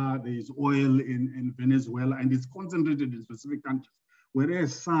Qatar, there is oil in Venezuela, and it's concentrated in specific countries.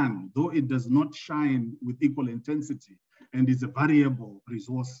 Whereas sun, though it does not shine with equal intensity and is a variable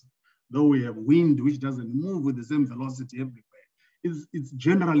resource, though we have wind which doesn't move with the same velocity everywhere, it's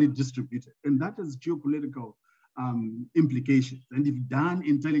generally distributed. And that has geopolitical implications. And if done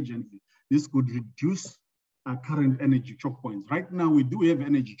intelligently, this could reduce current energy choke points. Right now, we do have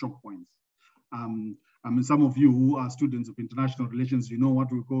energy choke points. I mean, some of you who are students of international relations, you know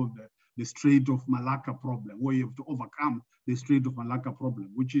what we call the Strait of Malacca problem, where you have to overcome the Strait of Malacca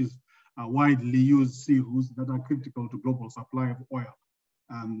problem, which is widely used sea routes that are critical to global supply of oil.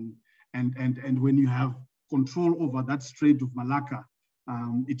 And when you have control over that Strait of Malacca,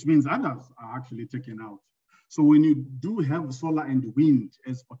 it means others are actually taken out. So when you do have solar and wind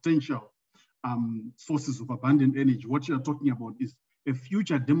as potential sources of abundant energy, what you're talking about is a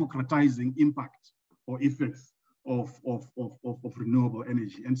future democratizing impact or effects of renewable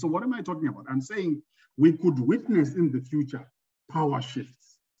energy. And so what am I talking about? I'm saying we could witness in the future power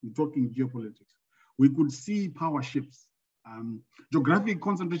shifts. I'm talking geopolitics. We could see power shifts. Geographic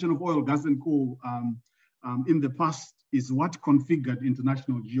concentration of oil, gas, and coal in the past is what configured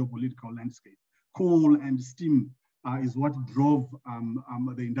international geopolitical landscape. Coal and steam is what drove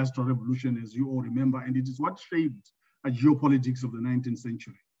the Industrial Revolution, as you all remember, and it is what shaped geopolitics of the 19th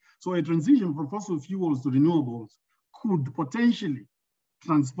century. So a transition from fossil fuels to renewables could potentially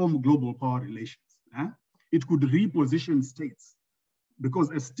transform global power relations. It could reposition states, because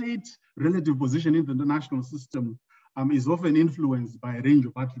a state's relative position in the international system is often influenced by a range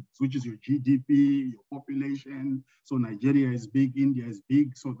of attributes, which is your GDP, your population. So Nigeria is big, India is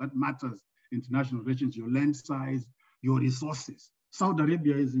big, so that matters. International relations, your land size, your resources. Saudi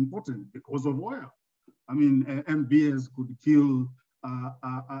Arabia is important because of oil. I mean, MBS could kill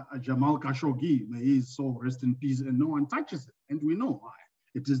Jamal Khashoggi, may his soul rest in peace, and no one touches it. And we know why.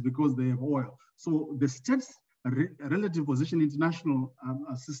 It is because they have oil. So the state's relative position in international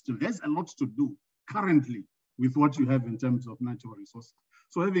system has a lot to do currently with what you have in terms of natural resources.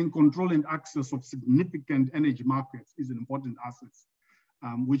 So having control and access of significant energy markets is an important asset,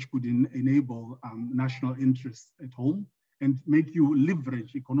 which could enable national interests at home and make you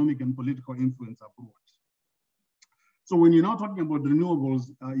leverage economic and political influence abroad. So when you're now talking about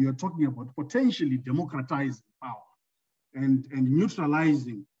renewables, you're talking about potentially democratizing power and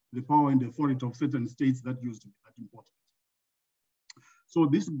neutralizing the power and authority of certain states that used to be that important. So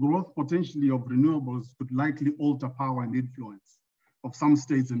this growth potentially of renewables could likely alter power and influence of some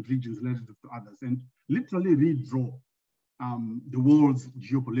states and regions relative to others, and literally redraw the world's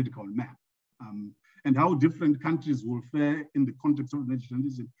geopolitical map. And how different countries will fare in the context of energy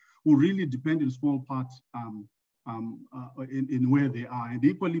transition will really depend in small part in where they are. And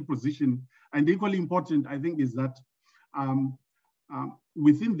equally positioned and equally important, I think, is that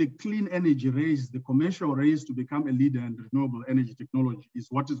within the clean energy race, the commercial race to become a leader in renewable energy technology is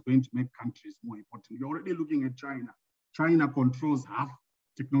what is going to make countries more important. You're already looking at China. China controls half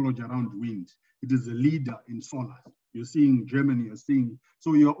technology around wind. It is a leader in solar. You're seeing Germany, you're seeing,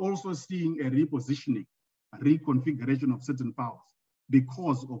 so you're also seeing a repositioning, a reconfiguration of certain powers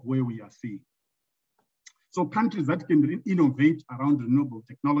because of where we are seeing. So countries that can innovate around renewable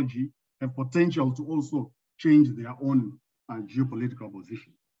technology have potential to also change their own geopolitical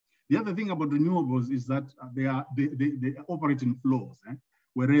position. The other thing about renewables is that they operate in flows,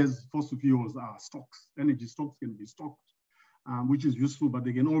 whereas fossil fuels are stocks. Energy stocks can be stocked, which is useful, but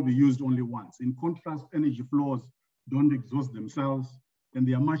they can all be used only once. In contrast, energy flows don't exhaust themselves, and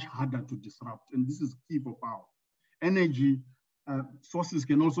they are much harder to disrupt. And this is key for power. Energy sources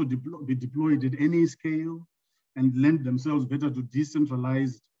can also be deployed at any scale and lend themselves better to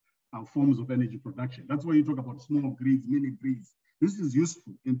decentralized forms of energy production. That's why you talk about small grids, mini grids. This is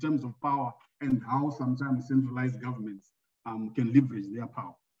useful in terms of power and how sometimes centralized governments can leverage their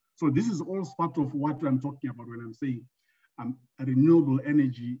power. So this is all part of what I'm talking about when I'm saying renewable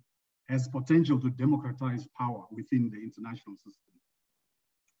energy has potential to democratize power within the international system.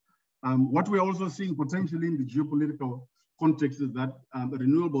 What we're also seeing potentially in the geopolitical context is that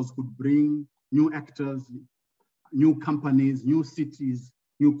renewables could bring new actors, new companies, new cities,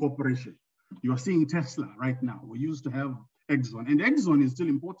 new corporations. You are seeing Tesla right now. We used to have Exxon, and Exxon is still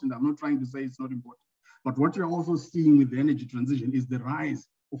important. I'm not trying to say it's not important. But what you're also seeing with the energy transition is the rise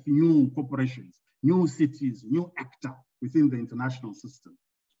of new corporations, new cities, new actors within the international system.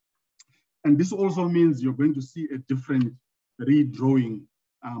 And this also means you're going to see a different redrawing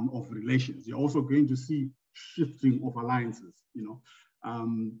of relations. You're also going to see shifting of alliances.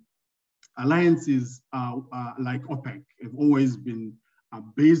 Alliances like OPEC have always been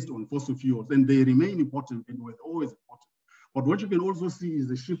based on fossil fuels, and they remain important and were always important. But what you can also see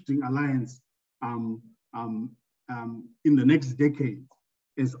is a shifting alliance in the next decade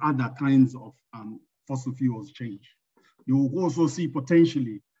as other kinds of fossil fuels change. You will also see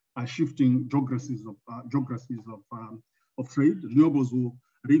potentially shifting geographies of trade. Renewables will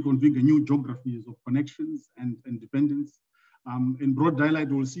reconfigure new geographies of connections and dependence. In broad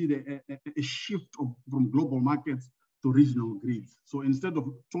daylight, we'll see a shift from global markets to regional grids. So instead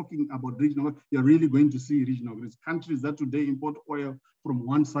of talking about regional, you're really going to see regional grids. Countries that today import oil from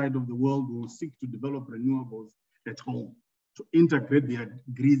one side of the world will seek to develop renewables at home to integrate their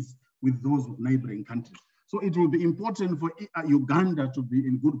grids with those of neighboring countries. So it will be important for Uganda to be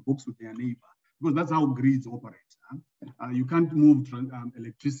in good books with their neighbor, because that's how grids operate. You can't move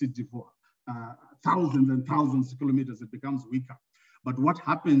electricity for thousands and thousands of kilometers. It becomes weaker. But what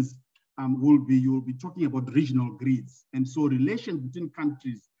happens you'll be talking about regional grids. And so relations between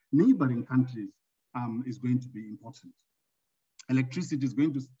countries, neighboring countries, is going to be important. Electricity is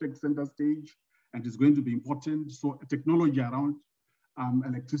going to take center stage and is going to be important. So technology around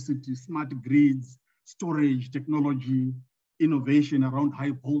electricity, smart grids, storage technology, innovation around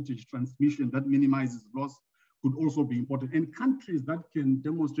high voltage transmission that minimizes loss could also be important. And countries that can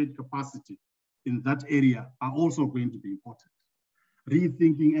demonstrate capacity in that area are also going to be important.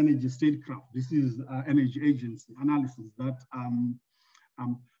 Rethinking energy statecraft. This is energy agency analysis that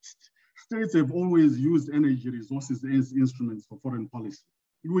states have always used energy resources as instruments for foreign policy.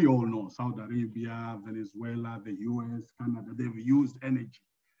 We all know Saudi Arabia, Venezuela, the US, Canada, they've used energy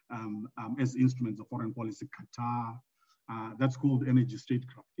as instruments of foreign policy. Qatar, that's called energy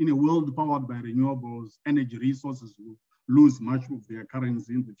statecraft. In a world powered by renewables, energy resources will lose much of their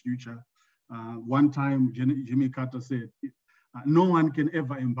currency in the future. One time, Jimmy Carter said, no one can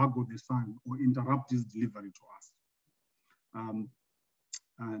ever embargo the sun or interrupt his delivery to us.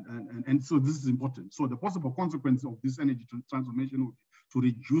 And so this is important. So the possible consequence of this energy transformation would be to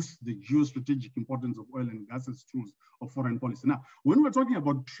reduce the geostrategic importance of oil and gas as tools of foreign policy. Now, when we're talking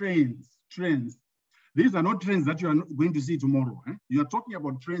about trends, these are not trends that you are going to see tomorrow. You are talking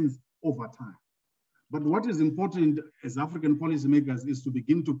about trends over time. But what is important as African policymakers is to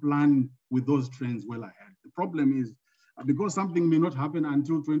begin to plan with those trends well ahead. The problem is, because something may not happen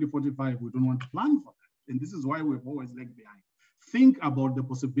until 2045, we don't want to plan for that. And this is why we've always lagged behind. Think about the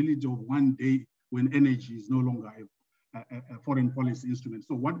possibility of one day when energy is no longer a foreign policy instrument.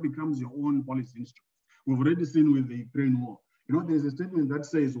 So what becomes your own policy instrument? We've already seen with the Ukraine war. There's a statement that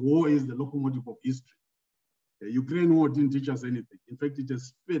says war is the locomotive of history. The Ukraine war didn't teach us anything. In fact,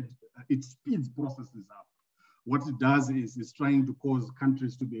 it speeds processes up. What it does is it's trying to cause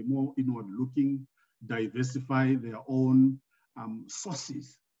countries to be more inward looking, diversify their own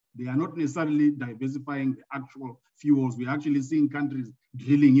sources They are not necessarily diversifying the actual fuels. We're actually seeing countries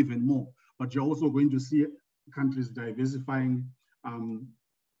drilling even more, but you're also going to see countries diversifying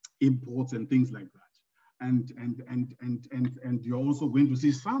imports and things like that. And you're also going to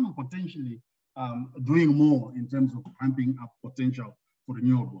see some potentially doing more in terms of ramping up potential for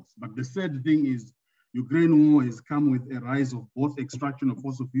renewables. But the third thing is Ukraine war has come with a rise of both extraction of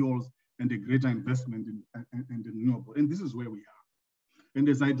fossil fuels and a greater investment in renewable. And this is where we are. And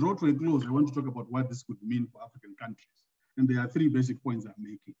as I draw to a close, I want to talk about what this could mean for African countries. And there are three basic points I'm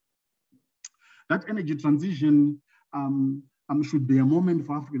making. That energy transition should be a moment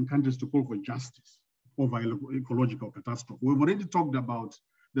for African countries to call for justice over ecological catastrophe. We've already talked about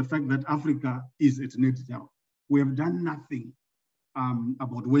the fact that Africa is at net zero. We have done nothing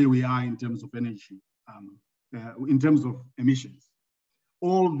about where we are in terms of energy, in terms of emissions.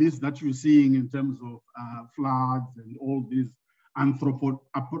 All this that you're seeing in terms of floods and all this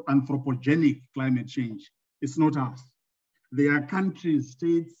anthropogenic climate change, it's not us. There are countries,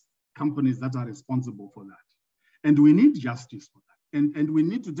 states, companies that are responsible for that. And we need justice for that. And we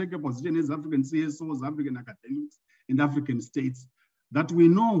need to take a position as African CSOs, African academics, and African states that we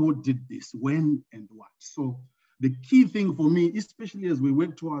know who did this, when and what. So the key thing for me, especially as we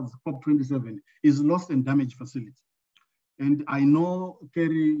work towards COP27, is loss and damage facility. And I know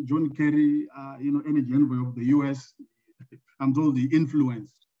John Kerry, energy envoy of the US, I'm told he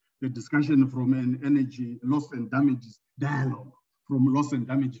influenced the discussion from an energy loss and damages dialogue from loss and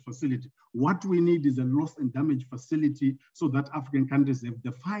damage facility. What we need is a loss and damage facility so that African countries have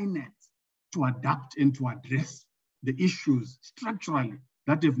the finance to adapt and to address the issues structurally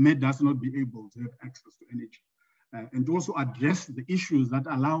that have made us not be able to have access to energy. And also address the issues that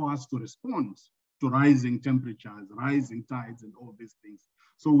allow us to respond to rising temperatures, rising tides, and all these things.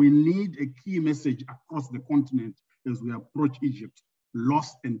 So we need a key message across the continent as we approach Egypt,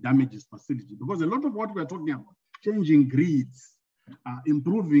 loss and damages facility. Because a lot of what we're talking about, changing grids,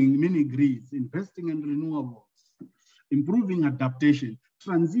 improving mini grids, investing in renewables, improving adaptation,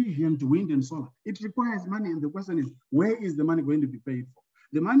 transition to wind and solar, it requires money. And the question is, where is the money going to be paid for?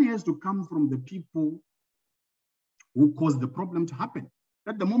 The money has to come from the people who caused the problem to happen.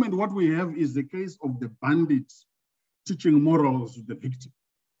 At the moment, what we have is the case of the bandits teaching morals to the victim.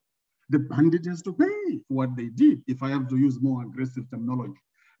 The bandit has to pay for what they did, if I have to use more aggressive terminology.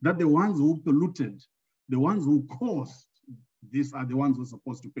 That the ones who polluted, the ones who caused, these are the ones who are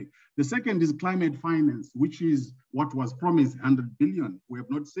supposed to pay. The second is climate finance, which is what was promised, 100 billion. We have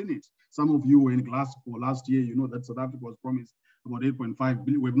not seen it. Some of you were in Glasgow last year, you know that South Africa was promised about 8.5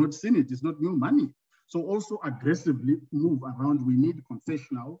 billion. We have not seen it, it's not new money. So also aggressively move around. We need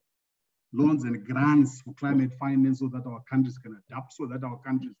concessional loans and grants for climate finance so that our countries can adapt, so that our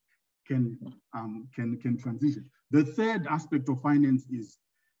countries can transition. The third aspect of finance is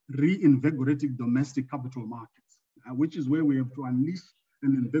reinvigorating domestic capital markets, which is where we have to unleash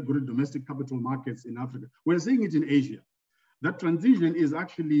and invigorate domestic capital markets in Africa. We're seeing it in Asia. That transition is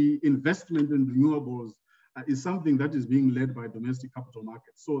actually investment in renewables is something that is being led by domestic capital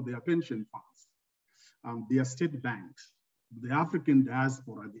markets. So their pension funds, their state banks, the African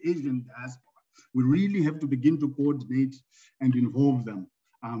diaspora, the Asian diaspora, we really have to begin to coordinate and involve them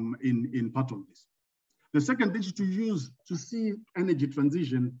in part of this. The second thing is to see energy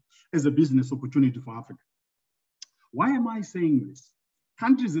transition as a business opportunity for Africa. Why am I saying this?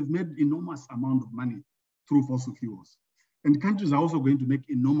 Countries have made enormous amount of money through fossil fuels, and countries are also going to make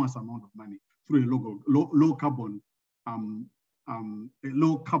enormous amount of money through a low carbon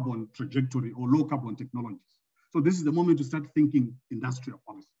trajectory or low carbon technologies. So this is the moment to start thinking industrial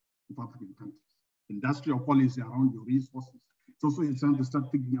policy of African countries, industrial policy around your resources. It's also time to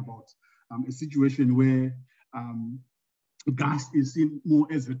start thinking about a situation where gas is seen more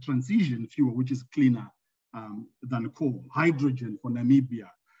as a transition fuel, which is cleaner than coal. Hydrogen for Namibia.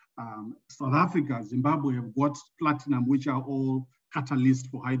 South Africa, Zimbabwe have got platinum, which are all catalysts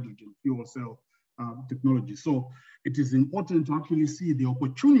for hydrogen fuel cell technology. So it is important to actually see the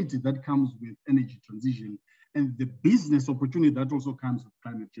opportunity that comes with energy transition and the business opportunity that also comes with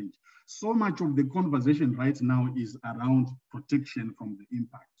climate change. So much of the conversation right now is around protection from the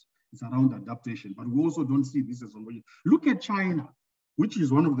impact. It's around adaptation, but we also don't see this as a way. Look at China, which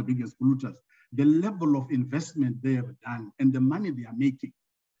is one of the biggest polluters. The level of investment they have done and the money they are making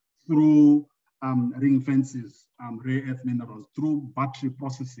through ring fences, rare earth minerals, through battery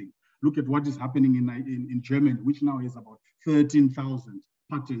processing. Look at what is happening in Germany, which now has about 13,000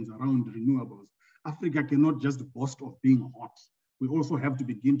 patents around renewables. Africa cannot just boast of being hot. We also have to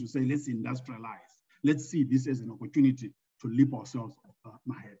begin to say, let's industrialize. Let's see this as an opportunity to leap ourselves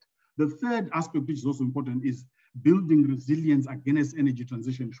ahead. The third aspect, which is also important, is building resilience against energy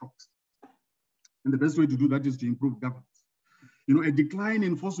transition shocks. And the best way to do that is to improve governance. You know, a decline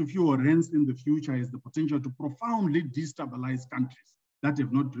in fossil fuel rents in the future has the potential to profoundly destabilize countries that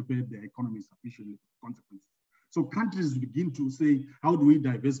have not prepared their economies sufficiently for consequences. So countries begin to say, how do we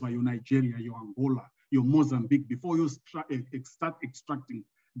diversify your Nigeria, your Angola, your Mozambique, before you start extracting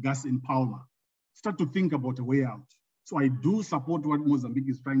gas in Palma? Start to think about a way out. So I do support what Mozambique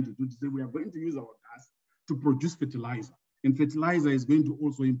is trying to do, to say we are going to use our gas to produce fertilizer. And fertilizer is going to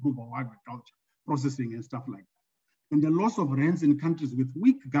also improve our agriculture, processing and stuff like that. And the loss of rents in countries with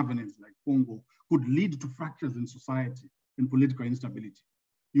weak governance like Congo could lead to fractures in society and political instability.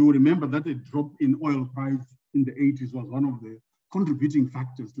 You will remember that a drop in oil price in the 80s was one of the contributing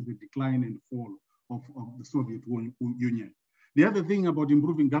factors to the decline and fall of the Soviet Union. The other thing about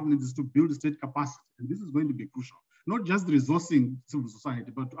improving governance is to build state capacity, and this is going to be crucial. Not just resourcing civil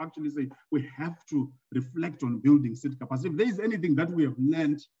society, but to actually say we have to reflect on building state capacity. If there is anything that we have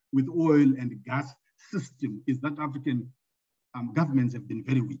learned with oil and gas system, is that African governments have been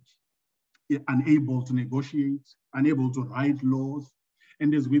very weak, unable to negotiate, unable to write laws.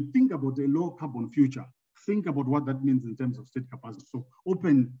 And as we think about a low carbon future, think about what that means in terms of state capacity. So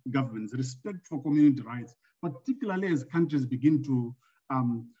open governments, respect for community rights, particularly as countries begin to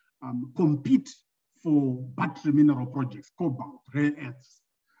compete for battery mineral projects, cobalt, rare earths,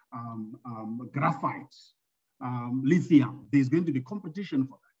 graphite, lithium. There's going to be competition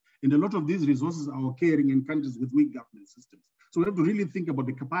for that. And a lot of these resources are occurring in countries with weak government systems. So we have to really think about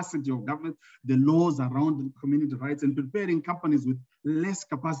the capacity of government, the laws around community rights, and preparing companies with less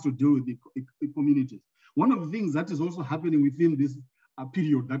capacity to deal with the communities. One of the things that is also happening within this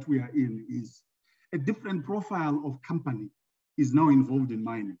period that we are in is a different profile of company is now involved in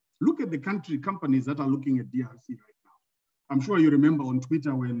mining. Look at the companies that are looking at DRC right now. I'm sure you remember on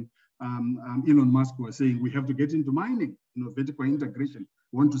Twitter when Elon Musk was saying we have to get into mining, vertical integration,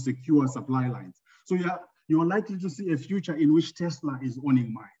 we want to secure supply lines. So you're likely to see a future in which Tesla is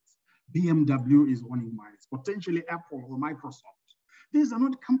owning mines, BMW is owning mines, potentially Apple or Microsoft. These are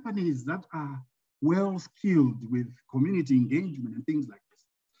not companies that are well skilled with community engagement and things like this,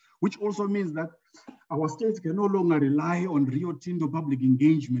 which also means that our states can no longer rely on Rio Tinto public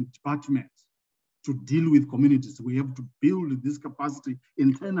engagement departments to deal with communities. We have to build this capacity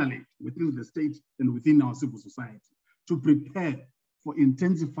internally within the state and within our civil society to prepare for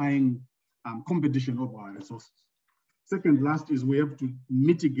intensifying competition of our resources. Second last is we have to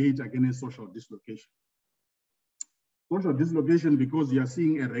mitigate against social dislocation. Social dislocation because you are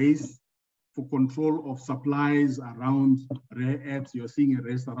seeing a race for control of supplies around rare earths, you're seeing a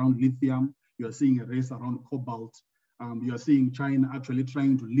race around lithium, you're seeing a race around cobalt, you're seeing China actually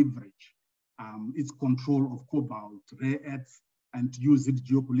trying to leverage its control of cobalt, rare earths, and to use it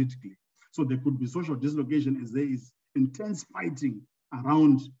geopolitically. So there could be social dislocation as there is intense fighting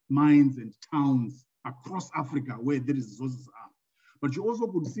around mines and towns across Africa where the resources are. But you also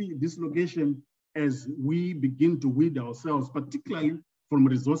could see dislocation as we begin to weed ourselves, particularly from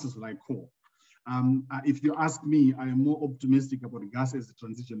resources like coal. If you ask me, I am more optimistic about gas as a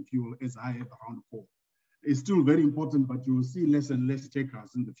transition fuel as I am around coal. It's still very important, but you will see less and less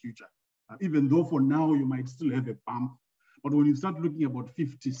takers in the future. Even though for now you might still have a bump, but when you start looking about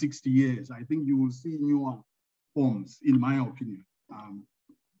 50, 60 years, I think you will see newer forms, in my opinion,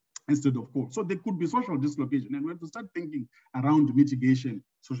 instead of coal. So there could be social dislocation, and we have to start thinking around mitigation,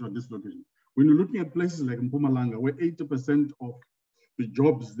 social dislocation. When you're looking at places like Mpumalanga, where 80% of the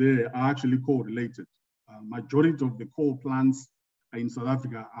jobs there are actually coal-related. Majority of the coal plants in South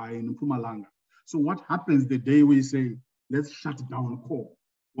Africa are in Mpumalanga. So what happens the day we say, let's shut down coal?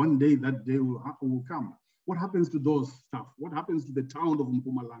 One day that day will come. What happens to those stuff? What happens to the town of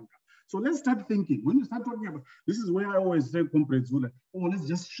Mpumalanga? So let's start thinking. When you start talking about, this is where I always say, comrades, oh, let's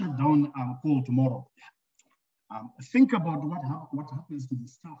just shut down coal tomorrow. Think about what happens to the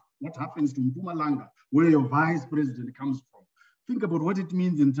stuff. What happens to Mpumalanga, where your vice president comes from. Think about what it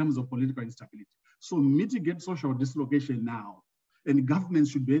means in terms of political instability. So mitigate social dislocation now. And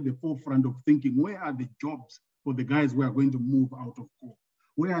governments should be at the forefront of thinking, where are the jobs for the guys who are going to move out of coal?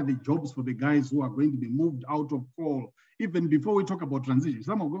 Where are the jobs for the guys who are going to be moved out of coal? Even before we talk about transition,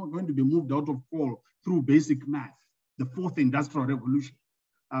 some are going to be moved out of coal through basic math, the fourth industrial revolution.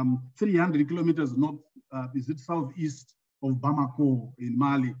 300 kilometers north, southeast of Bamako in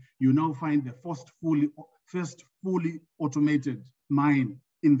Mali, you now find the first fully automated mine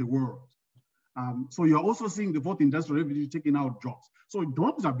in the world. So you're also seeing the fourth industrial revolution taking out jobs. So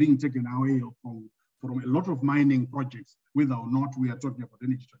jobs are being taken away from a lot of mining projects, whether or not we are talking about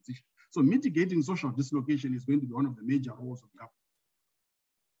energy transition. So mitigating social dislocation is going to be one of the major roles of government.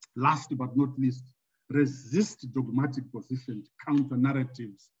 Last but not least, resist dogmatic positions, counter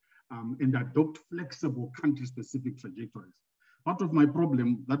narratives, and adopt flexible country-specific trajectories. Part of my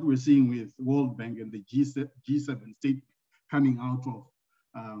problem that we're seeing with World Bank and the G7 statement coming out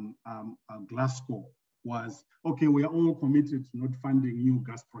of Glasgow was, okay, we are all committed to not funding new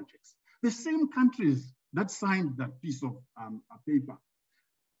gas projects. The same countries that signed that piece of paper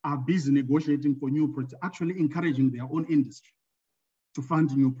are busy negotiating for new projects, actually encouraging their own industry to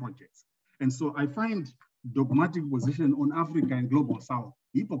fund new projects. And so I find dogmatic position on Africa and Global South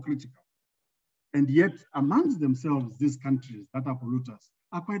hypocritical. And yet amongst themselves, these countries that are polluters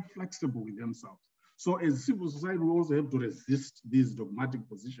are quite flexible with themselves. So as civil society, we also have to resist these dogmatic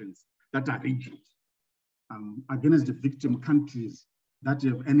positions that are rigid against the victim countries that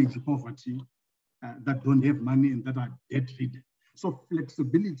have energy poverty, that don't have money and that are debt-ridden. So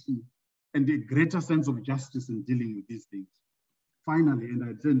flexibility and a greater sense of justice in dealing with these things. Finally, and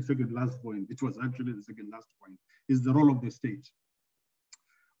I'd say the second last point, which was actually the second last point, is the role of the state.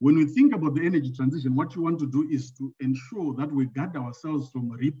 When we think about the energy transition, what you want to do is to ensure that we guard ourselves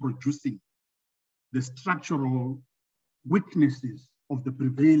from reproducing the structural weaknesses of the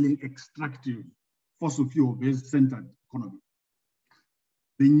prevailing extractive fossil fuel-based centered economy.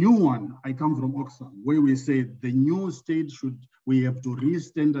 The new one, I come from Oxfam, where we say the new state we have to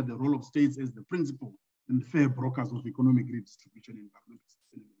re-standard the role of states as the principal and fair brokers of economic redistribution and environmental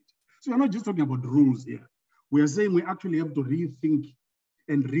sustainability. So we're not just talking about rules here. We are saying we actually have to rethink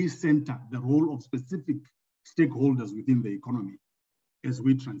and recenter the role of specific stakeholders within the economy as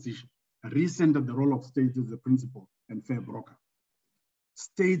we transition. Recenter the role of states as the principal and fair broker.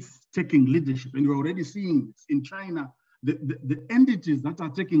 States taking leadership, and we're already seeing this in China. The entities that are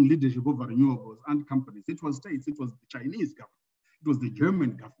taking leadership over renewables and companies, it was states, it was the Chinese government, it was the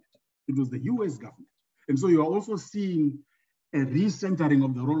German government, it was the US government. And so you are also seeing a recentering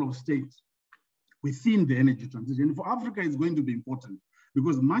of the role of states within the energy transition. And for Africa, it's going to be important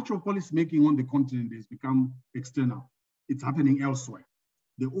because much of policy making on the continent has become external. It's happening elsewhere.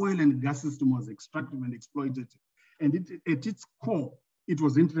 The oil and gas system was extractive and exploitative. And at its core, it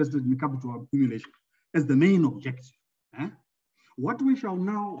was interested in capital accumulation as the main objective. What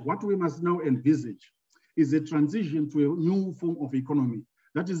we must now envisage is a transition to a new form of economy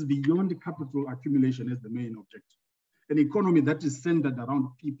that is beyond capital accumulation as the main objective. An economy that is centered around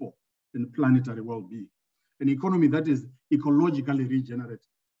people and planetary well-being. An economy that is ecologically regenerative.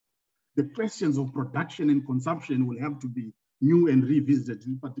 The questions of production and consumption will have to be new and revisited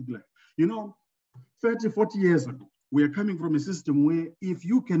in particular. 30, 40 years ago, we are coming from a system where if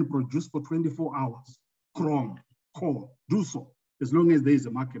you can produce for 24 hours, chrome, coal, do so, as long as there is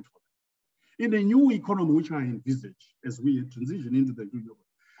a market for it. In a new economy, which I envisage as we transition into the new,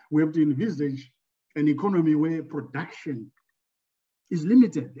 we have to envisage an economy where production is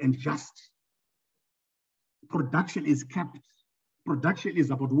limited and just. Production is capped. Production is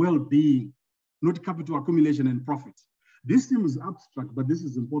about well-being, not capital accumulation and profit. This seems abstract, but this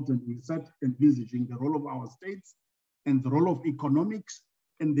is important. We start envisaging the role of our states and the role of economics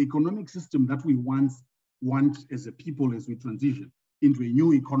and the economic system that we want as a people as we transition into a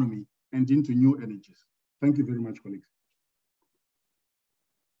new economy and into new energies. Thank you very much, colleagues.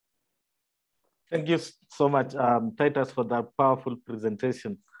 Thank you so much, Titus, for that powerful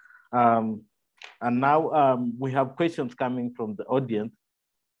presentation. And now we have questions coming from the audience,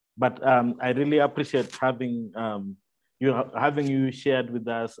 but I really appreciate having you shared with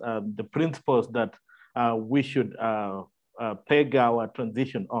us the principles that we should peg our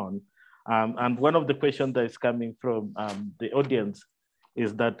transition on. And one of the questions that is coming from the audience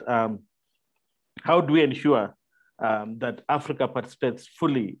is that how do we ensure that Africa participates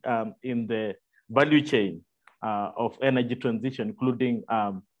fully in the value chain of energy transition, including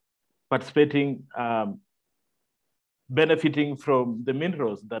participating, benefiting from the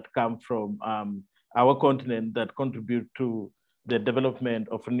minerals that come from our continent that contribute to the development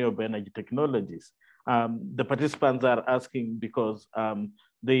of renewable energy technologies. The participants are asking because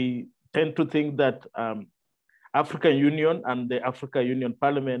they tend to think that African Union and the African Union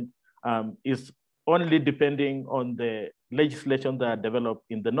Parliament is only depending on the legislation that are developed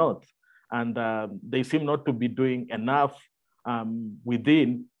in the North. And they seem not to be doing enough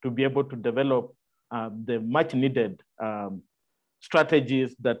within to be able to develop the much needed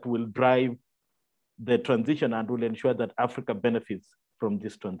strategies that will drive the transition and will ensure that Africa benefits from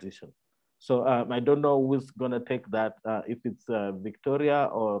this transition. So I don't know who's gonna take that, if it's Victoria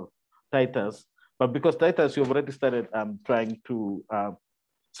or Titus, but because Titus, you've already started trying to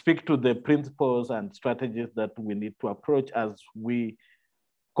speak to the principles and strategies that we need to approach as we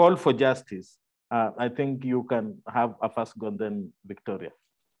call for justice. I think you can have a first go, then Victoria.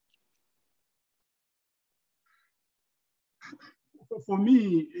 for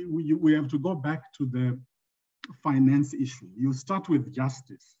me, we have to go back to the finance issue. You start with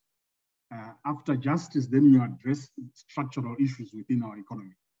justice. After justice, then you address structural issues within our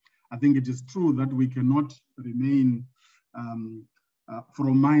economy. I think it is true that we cannot remain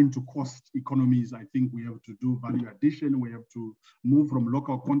from mine to cost economies. I think we have to do value addition. We have to move from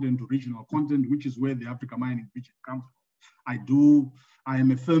local content to regional content, which is where the Africa mining vision comes from. I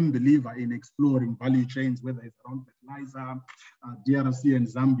am a firm believer in exploring value chains, whether it's around fertilizer. DRC and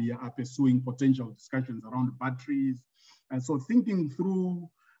Zambia are pursuing potential discussions around batteries. And so thinking through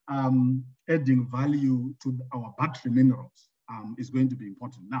adding value to our battery minerals is going to be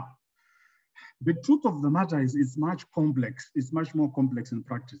important. Now, the truth of the matter is it's much complex. It's much more complex in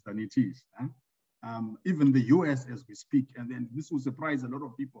practice than it is. Even the US as we speak, and then this will surprise a lot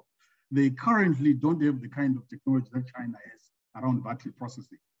of people, they currently don't have the kind of technology that China has around battery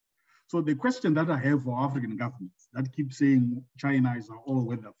processing. So the question that I have for African governments that keep saying China is our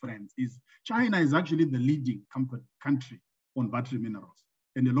all-weather friend is China is actually the leading country on battery minerals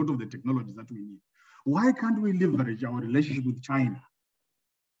and a lot of the technologies that we need. Why can't we leverage our relationship with China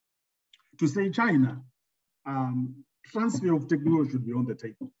to say, China, transfer of technology should be on the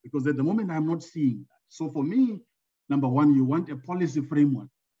table? Because at the moment, I'm not seeing that. So for me, number one, you want a policy framework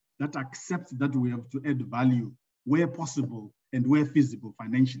that accepts that we have to add value where possible and where feasible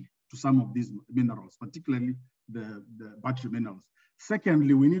financially to some of these minerals, particularly the battery minerals.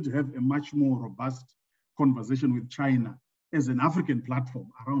 Secondly, we need to have a much more robust conversation with China as an African platform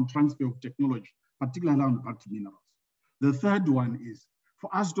around transfer of technology, particularly around battery minerals. The third one is,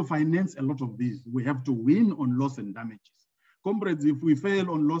 for us to finance a lot of these, we have to win on loss and damages. Comrades, if we fail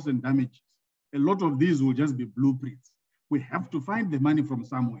on loss and damages, a lot of these will just be blueprints. We have to find the money from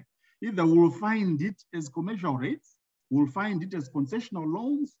somewhere. Either we'll find it as commercial rates, we'll find it as concessional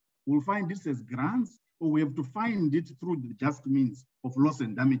loans, we'll find it as grants, or we have to find it through the just means of loss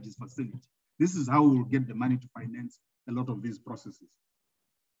and damages facility. This is how we'll get the money to finance a lot of these processes.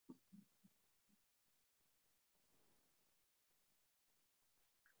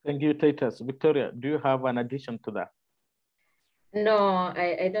 Thank you, Titus. Victoria, do you have an addition to that? No,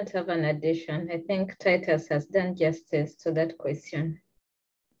 I don't have an addition. I think Titus has done justice to that question.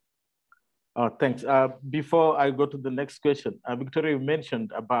 Oh, thanks. Before I go to the next question, Victoria, you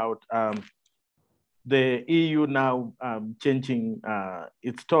mentioned about the EU now changing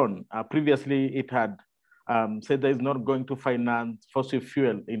its tone. Previously, it had said that it's not going to finance fossil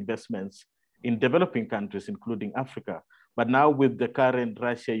fuel investments in developing countries, including Africa. But now with the current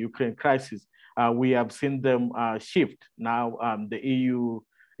Russia-Ukraine crisis, we have seen them shift. Now the EU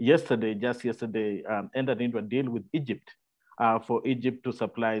just yesterday, entered into a deal with Egypt for Egypt to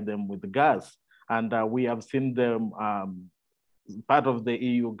supply them with gas. And we have seen them, part of the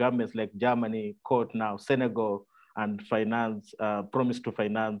EU governments like Germany, court now Senegal, and promise to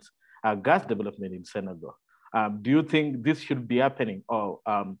finance gas development in Senegal. Do you think this should be happening, or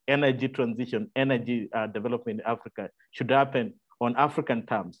energy transition, energy development in Africa should happen on African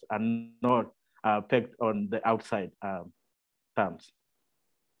terms and not pegged on the outside terms?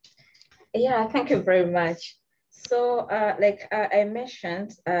 Yeah, thank you very much. So like I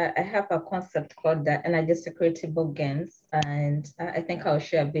mentioned, I have a concept called the energy security games, and I think I'll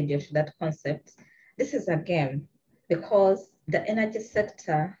share a video to that concept. This is a game because the energy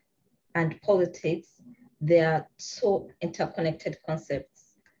sector and politics, they are so interconnected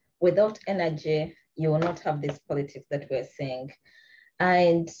concepts. Without energy, you will not have this politics that we're seeing.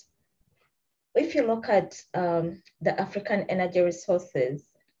 And if you look at the African energy resources,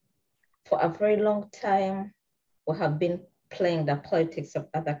 for a very long time, we have been playing the politics of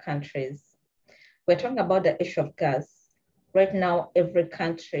other countries. We're talking about the issue of gas. Right now, every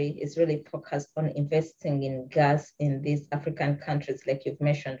country is really focused on investing in gas in these African countries, like you've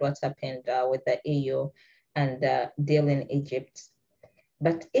mentioned what's happened with the EU and deal in Egypt.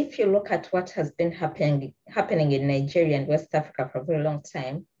 But if you look at what has been happening in Nigeria and West Africa for a very long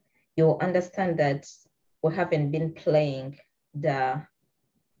time, you'll understand that we haven't been playing the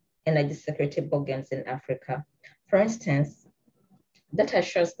energy security games in Africa. For instance, data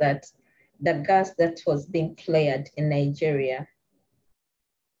shows that the gas that was being flared in Nigeria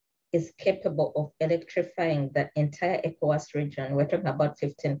is capable of electrifying the entire ECOWAS region. We're talking about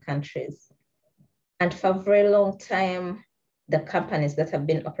 15 countries. And for a very long time, the companies that have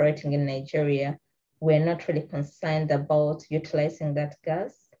been operating in Nigeria were not really concerned about utilizing that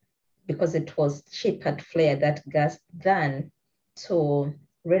gas because it was cheaper to flare that gas than to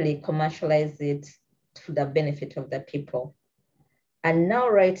really commercialize it to the benefit of the people. And now,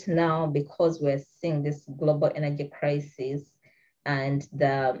 right now, because we're seeing this global energy crisis and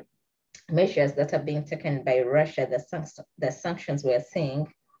the measures that are being taken by Russia, the sanctions we're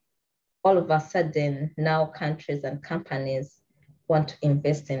seeing, all of a sudden now countries and companies want to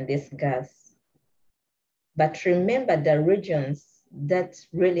invest in this gas. But remember, the regions that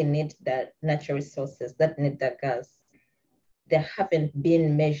really need the natural resources, that need the gas, there haven't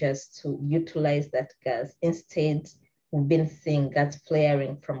been measures to utilize that gas. Instead, we've been seeing gas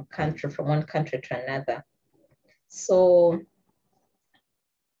flaring from one country to another. So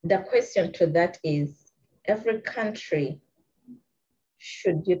the question to that is, every country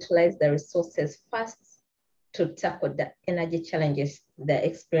should utilize the resources first to tackle the energy challenges they're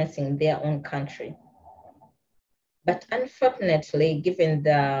experiencing in their own country. But unfortunately, given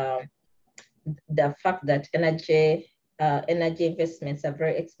the fact that energy investments are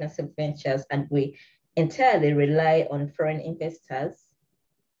very expensive ventures and we entirely rely on foreign investors,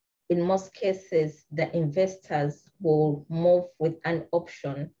 in most cases, the investors will move with an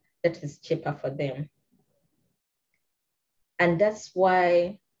option that is cheaper for them. And that's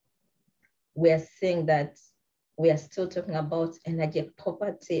why we're seeing that we are still talking about energy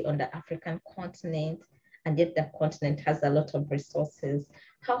poverty on the African continent, and yet the continent has a lot of resources.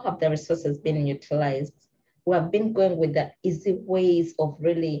 How have the resources been utilized? We have been going with the easy ways of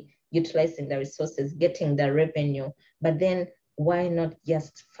really utilizing the resources, getting the revenue, but then why not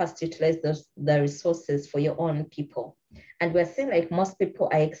just first utilize the resources for your own people? And we're seeing like most people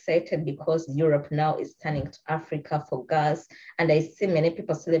are excited because Europe now is turning to Africa for gas. And I see many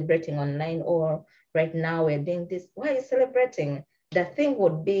people celebrating online, or right now we're doing this. Why are you celebrating? The thing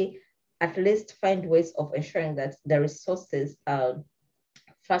would be at least find ways of ensuring that the resources are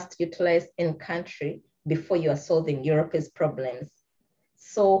first utilized in country before you are solving Europe's problems.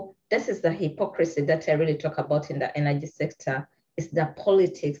 So this is the hypocrisy that I really talk about in the energy sector. It's the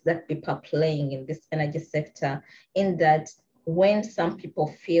politics that people are playing in this energy sector, in that when some people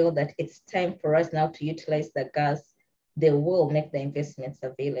feel that it's time for us now to utilize the gas, they will make the investments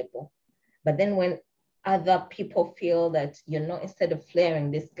available. But then when other people feel that, instead of flaring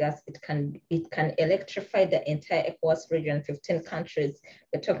this gas, it can electrify the entire ECOWAS region, 15 countries.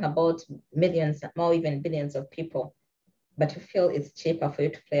 We're talking about millions, more even billions of people. But you feel it's cheaper for you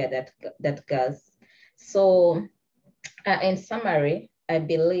to flare that gas. So in summary, I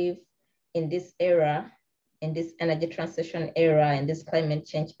believe in this era, in this energy transition era, in this climate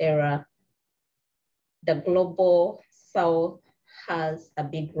change era, the global South has a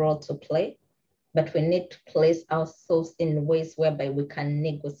big role to play, but we need to place ourselves in ways whereby we can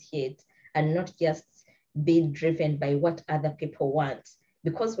negotiate and not just be driven by what other people want.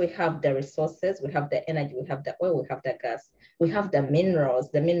 Because we have the resources, we have the energy, we have the oil, we have the gas, we have the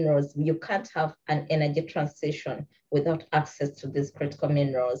minerals. You can't have an energy transition without access to these critical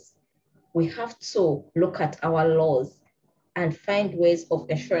minerals. We have to look at our laws and find ways of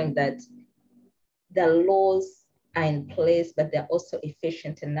ensuring that the laws are in place, but they're also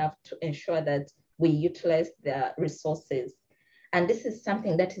efficient enough to ensure that we utilize the resources. And this is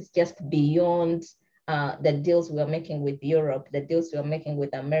something that is just beyond the deals we are making with Europe, the deals we are making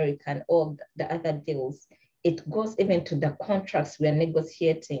with America, and all the other deals. It goes even to the contracts we are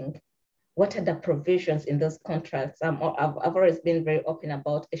negotiating. What are the provisions in those contracts? I've always been very open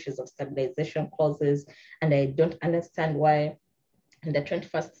about issues of stabilization clauses, and I don't understand why in the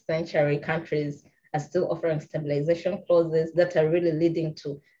 21st century countries are still offering stabilization clauses that are really leading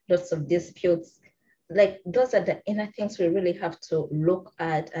to lots of disputes. Like, those are the inner things we really have to look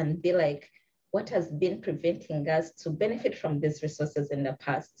at and be like, what has been preventing us to benefit from these resources in the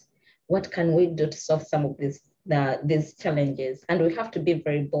past? What can we do to solve some of these challenges? And we have to be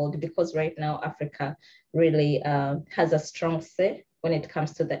very bold, because right now Africa really has a strong say when it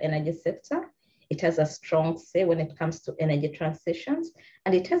comes to the energy sector. It has a strong say when it comes to energy transitions,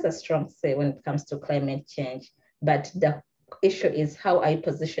 and it has a strong say when it comes to climate change. But the issue is, how are you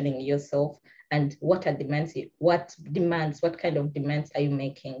positioning yourself, and what kind of demands are you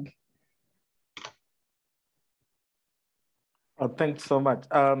making? Oh, thanks so much.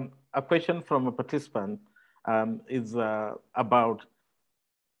 A question from a participant is about,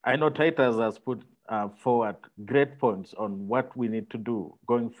 I know Titus has put forward great points on what we need to do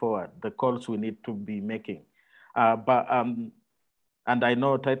going forward, the calls we need to be making. And I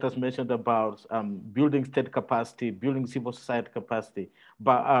know Titus mentioned about building state capacity, building civil society capacity,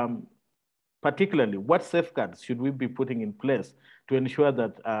 but particularly, what safeguards should we be putting in place to ensure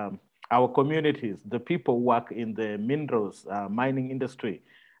that our communities, the people who work in the minerals mining industry,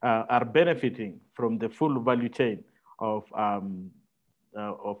 are benefiting from the full value chain of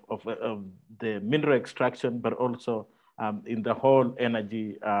the mineral extraction, but also in the whole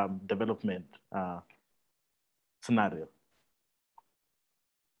energy development scenario?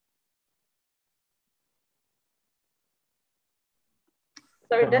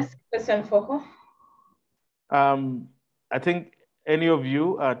 Sorry, that's a question for who? I think any of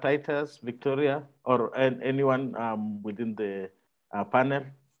you, Titus, Victoria, or anyone within the panel.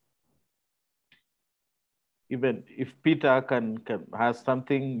 Even if Peter has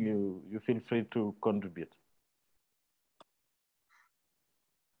something, you feel free to contribute.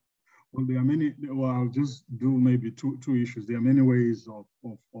 Well, there are many. Well, I'll just do maybe two issues. There are many ways of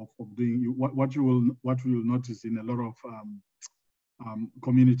doing what you will notice in a lot of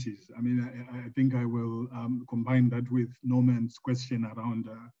communities. I mean, I think I will combine that with Norman's question around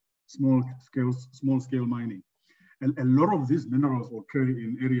small scale mining. A lot of these minerals occur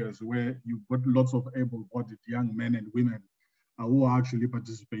in areas where you've got lots of able-bodied young men and women who are actually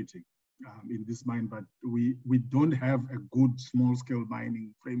participating in this mine, but we don't have a good small-scale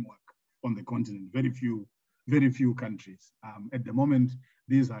mining framework on the continent. Very few countries. At the moment,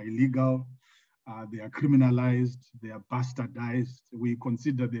 these are illegal, they are criminalized, they are bastardized. We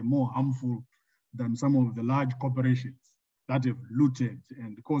consider them more harmful than some of the large corporations that have looted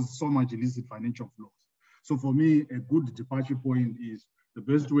and caused so much illicit financial flows. So for me, a good departure point is the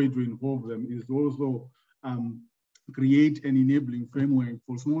best way to involve them is to also create an enabling framework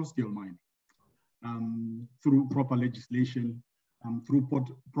for small-scale mining through proper legislation, through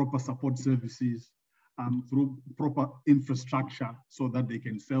proper support services, through proper infrastructure so that they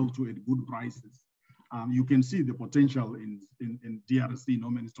can sell to at good prices. You can see the potential in DRC.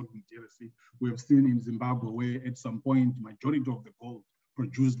 Norman is talking DRC. We have seen in Zimbabwe where at some point, majority of the gold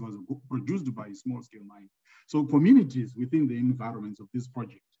produced was produced by small-scale mining. So communities within the environments of this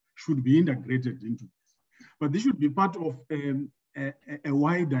project should be integrated into this. But this should be part of a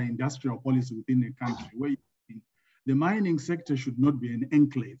wider industrial policy within a country where the mining sector should not be an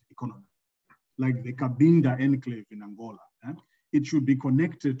enclave economy, like the Cabinda enclave in Angola. It should be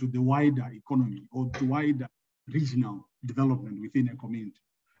connected to the wider economy or to wider regional development within a community.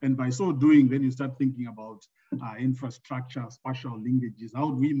 And by so doing, then you start thinking about infrastructure, spatial linkages.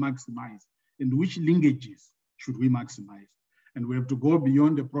 How do we maximize? And which linkages should we maximize? And we have to go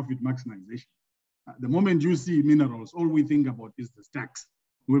beyond the profit maximization. The moment you see minerals, all we think about is the tax.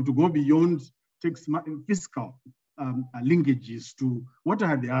 We have to go beyond fiscal linkages to what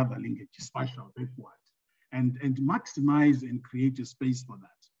are the other linkages, spatial, backward, and maximize and create a space for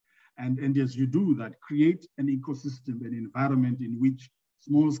that. And as you do that, create an ecosystem, an environment in which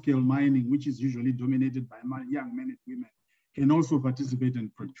small-scale mining, which is usually dominated by young men and women, can also participate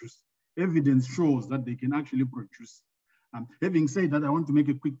and produce. Evidence shows that they can actually produce. Having said that, I want to make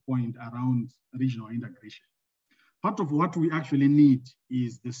a quick point around regional integration. Part of what we actually need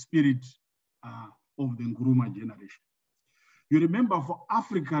is the spirit of the Nkrumah generation. You remember, for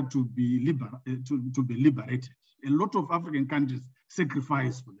Africa to be liberated, a lot of African countries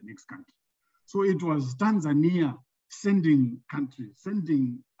sacrificed for the next country. So it was Tanzania sending countries,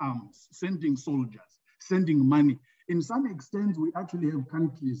 sending arms, sending soldiers, sending money. In some extent, we actually have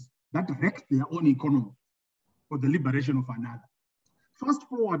countries that wrecked their own economy for the liberation of another. Fast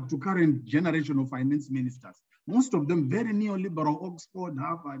forward to current generation of finance ministers, most of them very neoliberal, Oxford,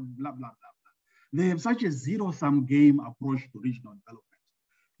 Harvard, blah, blah, blah, blah. They have such a zero-sum game approach to regional development.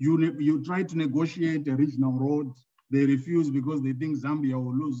 You try to negotiate a regional road, they refuse because they think Zambia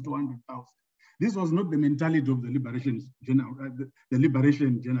will lose 200,000. This was not the mentality of the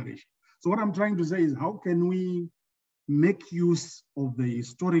liberation generation. So what I'm trying to say is, how can we make use of the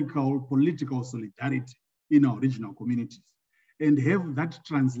historical political solidarity in our regional communities and have that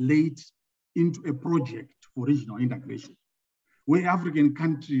translate into a project for regional integration, where African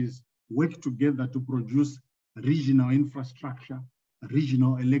countries work together to produce regional infrastructure,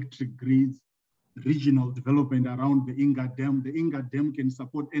 regional electric grids, regional development around the Inga Dam. The Inga Dam can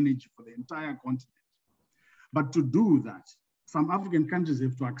support energy for the entire continent. But to do that, some African countries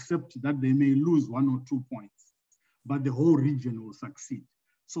have to accept that they may lose 1 or 2 points, but the whole region will succeed.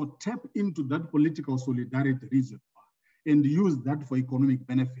 So tap into that political solidarity reservoir and use that for economic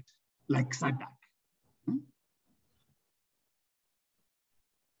benefit, like SADC.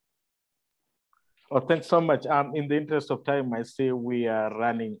 Oh, thanks so much. In the interest of time, I say we are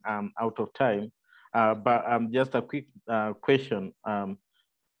running out of time. But just a quick question.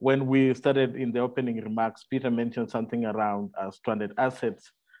 When we started in the opening remarks, Peter mentioned something around stranded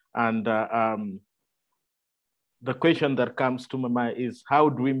assets. And the question that comes to my mind is, how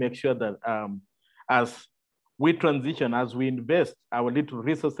do we make sure that as we transition, as we invest our little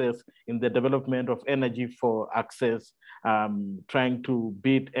resources in the development of energy for access, trying to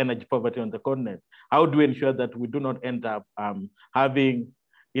beat energy poverty on the continent, how do we ensure that we do not end up having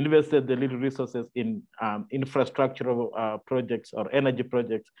invested the little resources in infrastructural projects or energy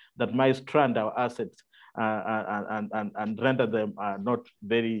projects that might strand our assets and render them not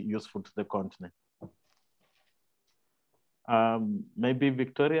very useful to the continent. Maybe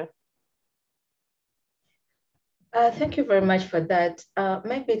Victoria? Thank you very much for that.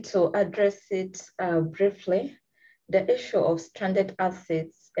 Maybe to address it briefly, the issue of stranded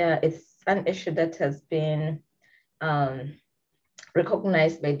assets is an issue that has been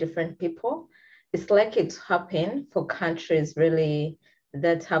recognized by different people. It's likely to happen for countries really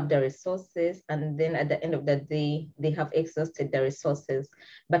that have the resources, and then at the end of the day, they have exhausted the resources.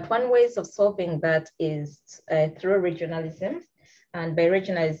 But one way of solving that is through regionalism. And by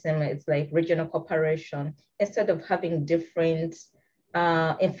regionalism, it's like regional cooperation. Instead of having different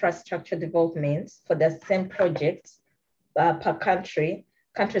infrastructure developments for the same project per country,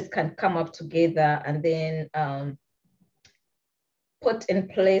 countries can come up together and then put in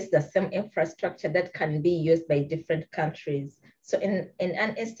place the same infrastructure that can be used by different countries. So in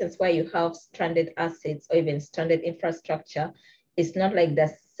an instance where you have stranded assets or even stranded infrastructure, it's not like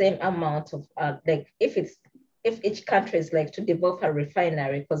the same amount of, like if each country is like to develop a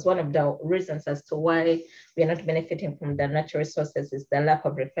refinery, because one of the reasons as to why we are not benefiting from the natural resources is the lack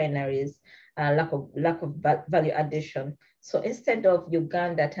of refineries, lack of value addition. So instead of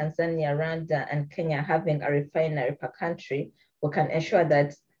Uganda, Tanzania, Rwanda, and Kenya having a refinery per country, we can ensure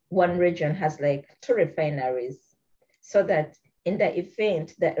that one region has like 2 refineries, so that in the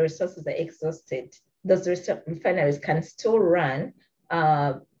event that resources are exhausted, those refineries can still run,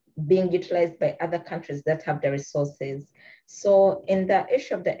 being utilized by other countries that have the resources. So in the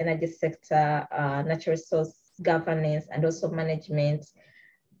issue of the energy sector, natural resource governance, and also management,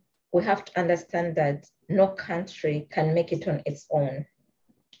 we have to understand that no country can make it on its own.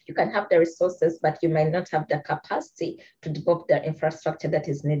 You can have the resources, but you might not have the capacity to develop the infrastructure that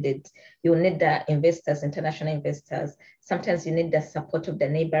is needed. You need the investors, international investors. Sometimes you need the support of the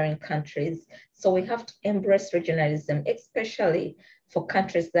neighboring countries. So we have to embrace regionalism, especially for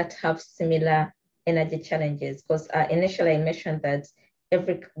countries that have similar energy challenges. Because initially I mentioned that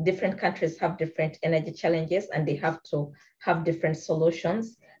different countries have different energy challenges and they have to have different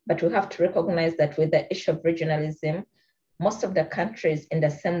solutions. But we have to recognize that with the issue of regionalism, most of the countries in the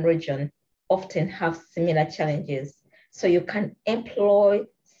same region often have similar challenges. So you can employ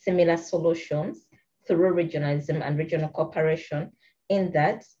similar solutions through regionalism and regional cooperation, in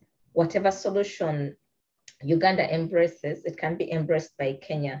that whatever solution Uganda embraces, it can be embraced by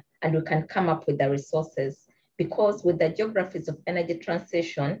Kenya, and we can come up with the resources. Because with the geographies of energy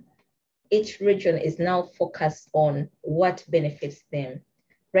transition, each region is now focused on what benefits them.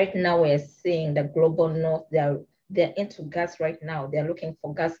 Right now, we're seeing the global north, they're into gas right now. They're looking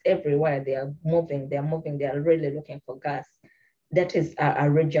for gas everywhere. They are moving, they are really looking for gas. That is a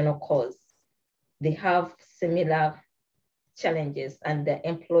regional cause. They have similar challenges and they're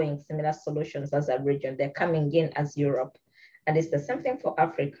employing similar solutions as a region. They're coming in as Europe. And it's the same thing for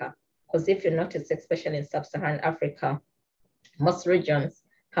Africa, because if you notice, especially in sub-Saharan Africa, most regions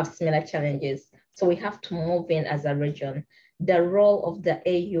have similar challenges. So we have to move in as a region. The role of the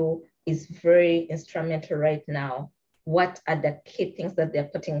AU is very instrumental right now. What are the key things that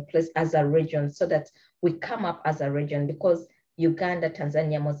they're putting in place as a region so that we come up as a region? Because Uganda,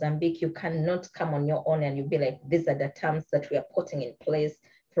 Tanzania, Mozambique, you cannot come on your own and you'll be like, these are the terms that we are putting in place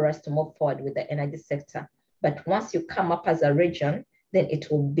for us to move forward with the energy sector. But once you come up as a region, then it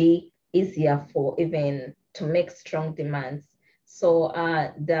will be easier for even to make strong demands. So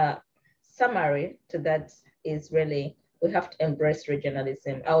the summary to that is really, we have to embrace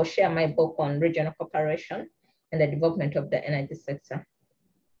regionalism. I'll share my book on regional cooperation and the development of the energy sector.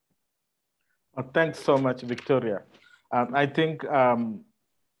 Thanks so much, Victoria. I think I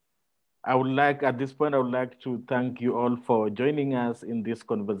would like, at this point, I would like to thank you all for joining us in this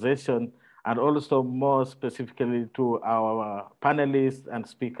conversation, and also more specifically to our panelists and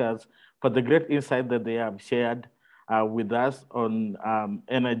speakers for the great insight that they have shared with us on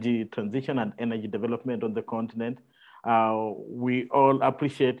energy transition and energy development on the continent. We all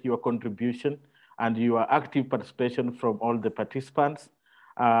appreciate your contribution and your active participation from all the participants.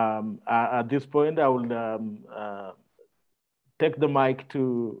 At this point, I will take the mic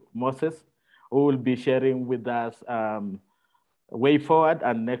to Moses, who will be sharing with us way forward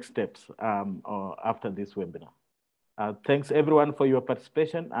and next steps after this webinar. Thanks everyone for your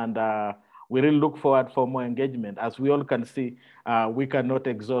participation, and we really look forward for more engagement. As we all can see, we cannot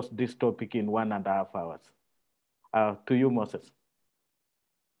exhaust this topic in 1.5 hours. To you, Moses.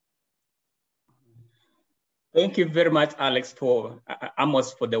 Thank you very much, Alex,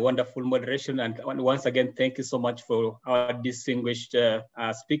 Amos, for the wonderful moderation. And once again, thank you so much for our distinguished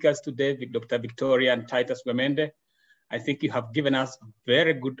speakers today, Dr. Victoria and Titus Wemende. I think you have given us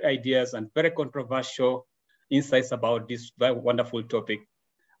very good ideas and very controversial insights about this very wonderful topic.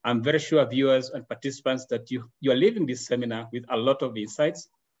 I'm very sure viewers and participants that you are leaving this seminar with a lot of insights.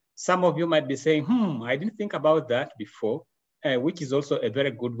 Some of you might be saying, I didn't think about that before, which is also a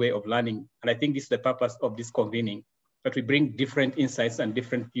very good way of learning. And I think this is the purpose of this convening, that we bring different insights and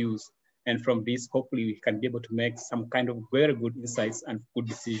different views. And from this, hopefully we can be able to make some kind of very good insights and good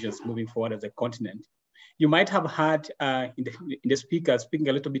decisions moving forward as a continent. You might have heard in the speakers speaking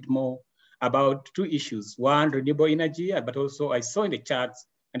a little bit more about two issues. One, renewable energy, but also I saw in the charts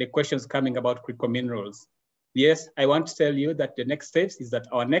and the questions coming about critical minerals. Yes, I want to tell you that the next steps is that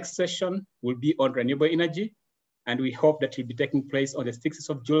our next session will be on renewable energy, and we hope that it will be taking place on the 6th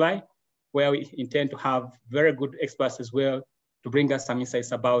of July, where we intend to have very good experts as well to bring us some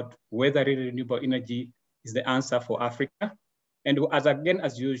insights about whether renewable energy is the answer for Africa. And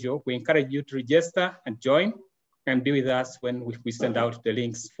as usual, we encourage you to register and join and be with us when we send out the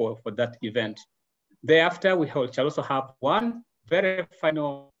links for that event. Thereafter, we shall also have one very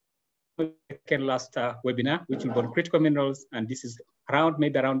final last webinar, which will be on critical minerals. And this is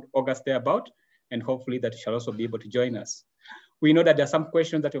maybe around August thereabout. And hopefully that shall also be able to join us. We know that there are some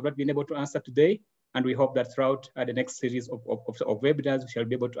questions that we've not been able to answer today. And we hope that throughout the next series of webinars, we shall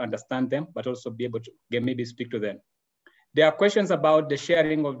be able to understand them, but also be able to maybe speak to them. There are questions about the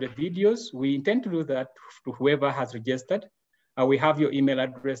sharing of the videos. We intend to do that to whoever has registered. We have your email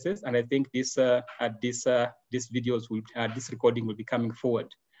addresses, and I think this recording will be coming forward.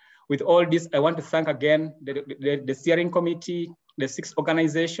 With all this, I want to thank again the steering committee, the 6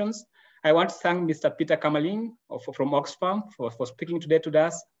 organizations. I want to thank Mr. Peter Kamerling from Oxfam for speaking today to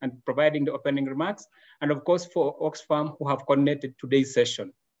us and providing the opening remarks, and of course for Oxfam who have coordinated today's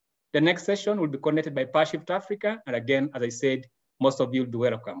session. The next session will be coordinated by Parshift Africa, and again, as I said, most of you will be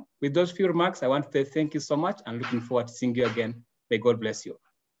welcome. With those few remarks, I want to say thank you so much and looking forward to seeing you again. May God bless you.